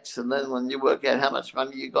between the acts, and then when you work out how much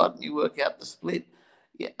money you got, and you work out the split.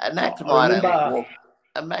 Yeah, an act might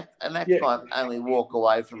only walk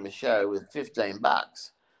away from a show with $15,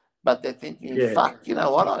 but they're thinking, "Fuck, you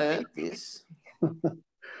know what? I earned this."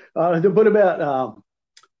 What about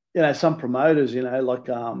some promoters? I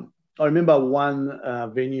remember one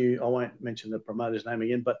venue. I won't mention the promoter's name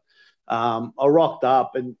again, but I rocked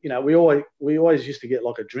up, and we always used to get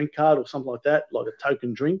like a drink card or something like that, like a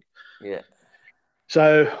token drink. Yeah.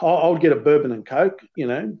 So I would get a bourbon and Coke,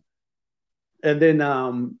 and then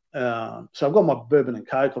so I've got my bourbon and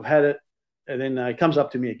Coke. I've had it, and then he comes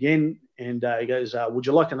up to me again, and he goes, "Would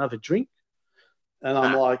you like another drink?" And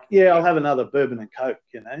I'm like, "Yeah, I'll have another bourbon and Coke,"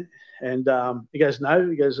 And he goes, "No,"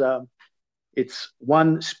 he goes, "It's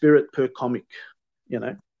one spirit per comic,"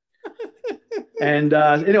 And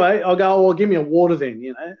anyway, I'll go, "Well, give me a water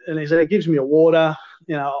then," And he gives me a water,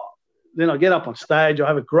 Then I get up on stage. I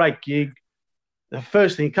have a great gig. The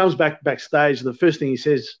first thing, he comes backstage. The first thing he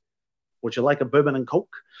says, "Would you like a bourbon and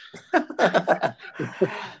Coke?"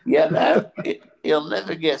 You'll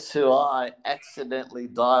never guess who I accidentally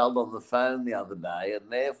dialed on the phone the other day,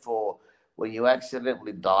 and therefore, when you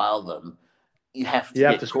accidentally dial them, you have to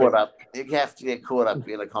get caught up. You have to get caught up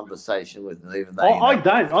in a conversation with them, even though I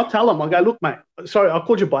don't. I tell them, I go, "Look, mate, sorry, I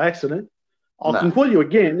called you by accident. I can call you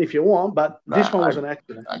again if you want, but this one was an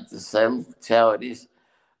accident." That's how it is.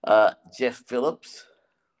 Jeff Phillips.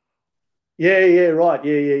 Yeah, right.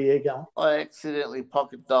 Yeah, go on. I accidentally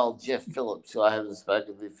pocket dialed Jeff Phillips, who I haven't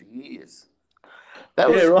spoken to for years. That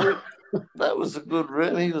was a good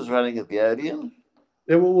room he was running at the Odeon.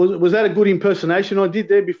 Was that a good impersonation I did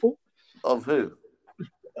there before? Of who?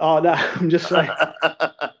 Oh, no, I'm just saying.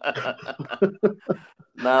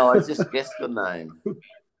 No, I just guessed the name.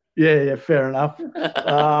 Yeah, fair enough.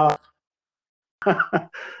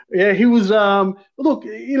 Yeah, he was. Look,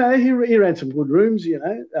 he ran some good rooms. The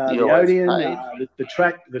Odeon,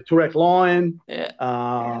 the Toorak Lion. Yeah.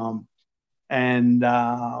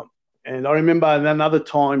 And I remember another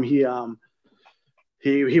time he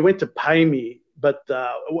went to pay me, but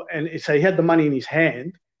and so he had the money in his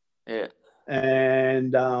hand. Yeah.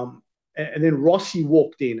 And then Rossi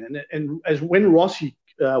walked in, and as when Rossi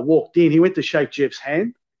walked in, he went to shake Jeff's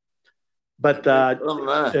hand. But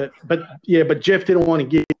Jeff didn't want to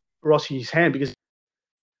give Rossi his hand because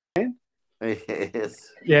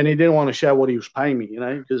yes, and he didn't want to show what he was paying me,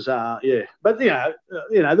 because But the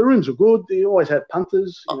rooms were good. They always had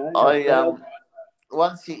punters.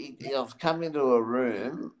 Once I've come into a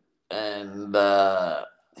room and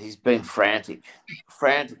he's been frantic.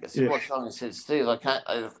 I said, "What's wrong?" He said, "Steve, I can't.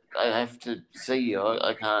 I have to see you.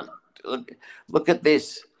 I can't look at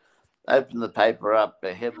this." Open the paper up,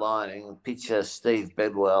 headlining, picture Steve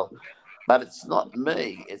Bedwell. But it's not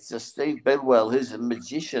me. It's a Steve Bedwell who's a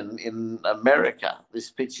magician in America. This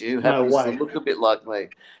picture who happens to look a bit like me.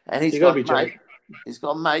 And he's gone,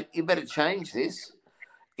 "Mate, you better change this.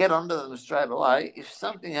 Get onto them straight away. If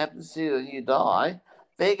something happens to you and you die,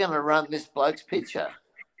 they're going to run this bloke's picture."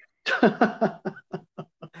 That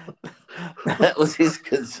was his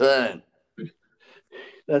concern.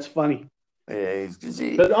 That's funny. Yeah,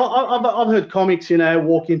 but I've heard comics,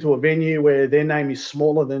 walk into a venue where their name is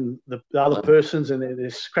smaller than the other person's, and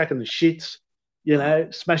they're cracking the shits,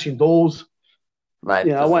 smashing doors.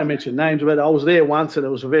 Mate, I won't mention names, but I was there once, and it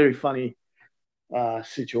was a very funny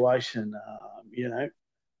situation,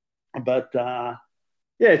 But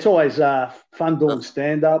it's always fun doing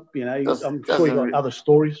stand up. I'm sure you got other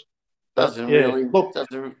stories. Doesn't really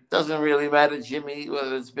matter, Jimmy,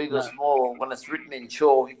 whether it's big or small. When it's written in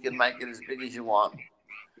chalk, you can make it as big as you want.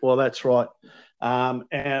 Well, that's right. And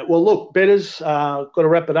well, look, Betters, got to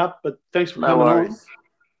wrap it up, but thanks for No coming on. worries.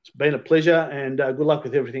 It's been a pleasure, and good luck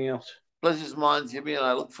with everything else. Pleasure's mine, Jimmy, and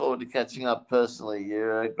I look forward to catching up personally.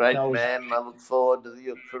 You're a great No, man, and I look forward to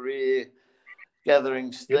your career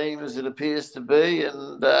gathering steam as it appears to be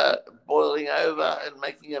and boiling over and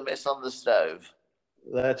making a mess on the stove.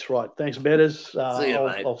 that's right. Thanks, Betters. See you,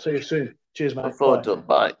 mate. I'll see you soon. Cheers, mate. Look forward Bye. to it.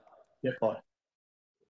 Bye. Yep, bye.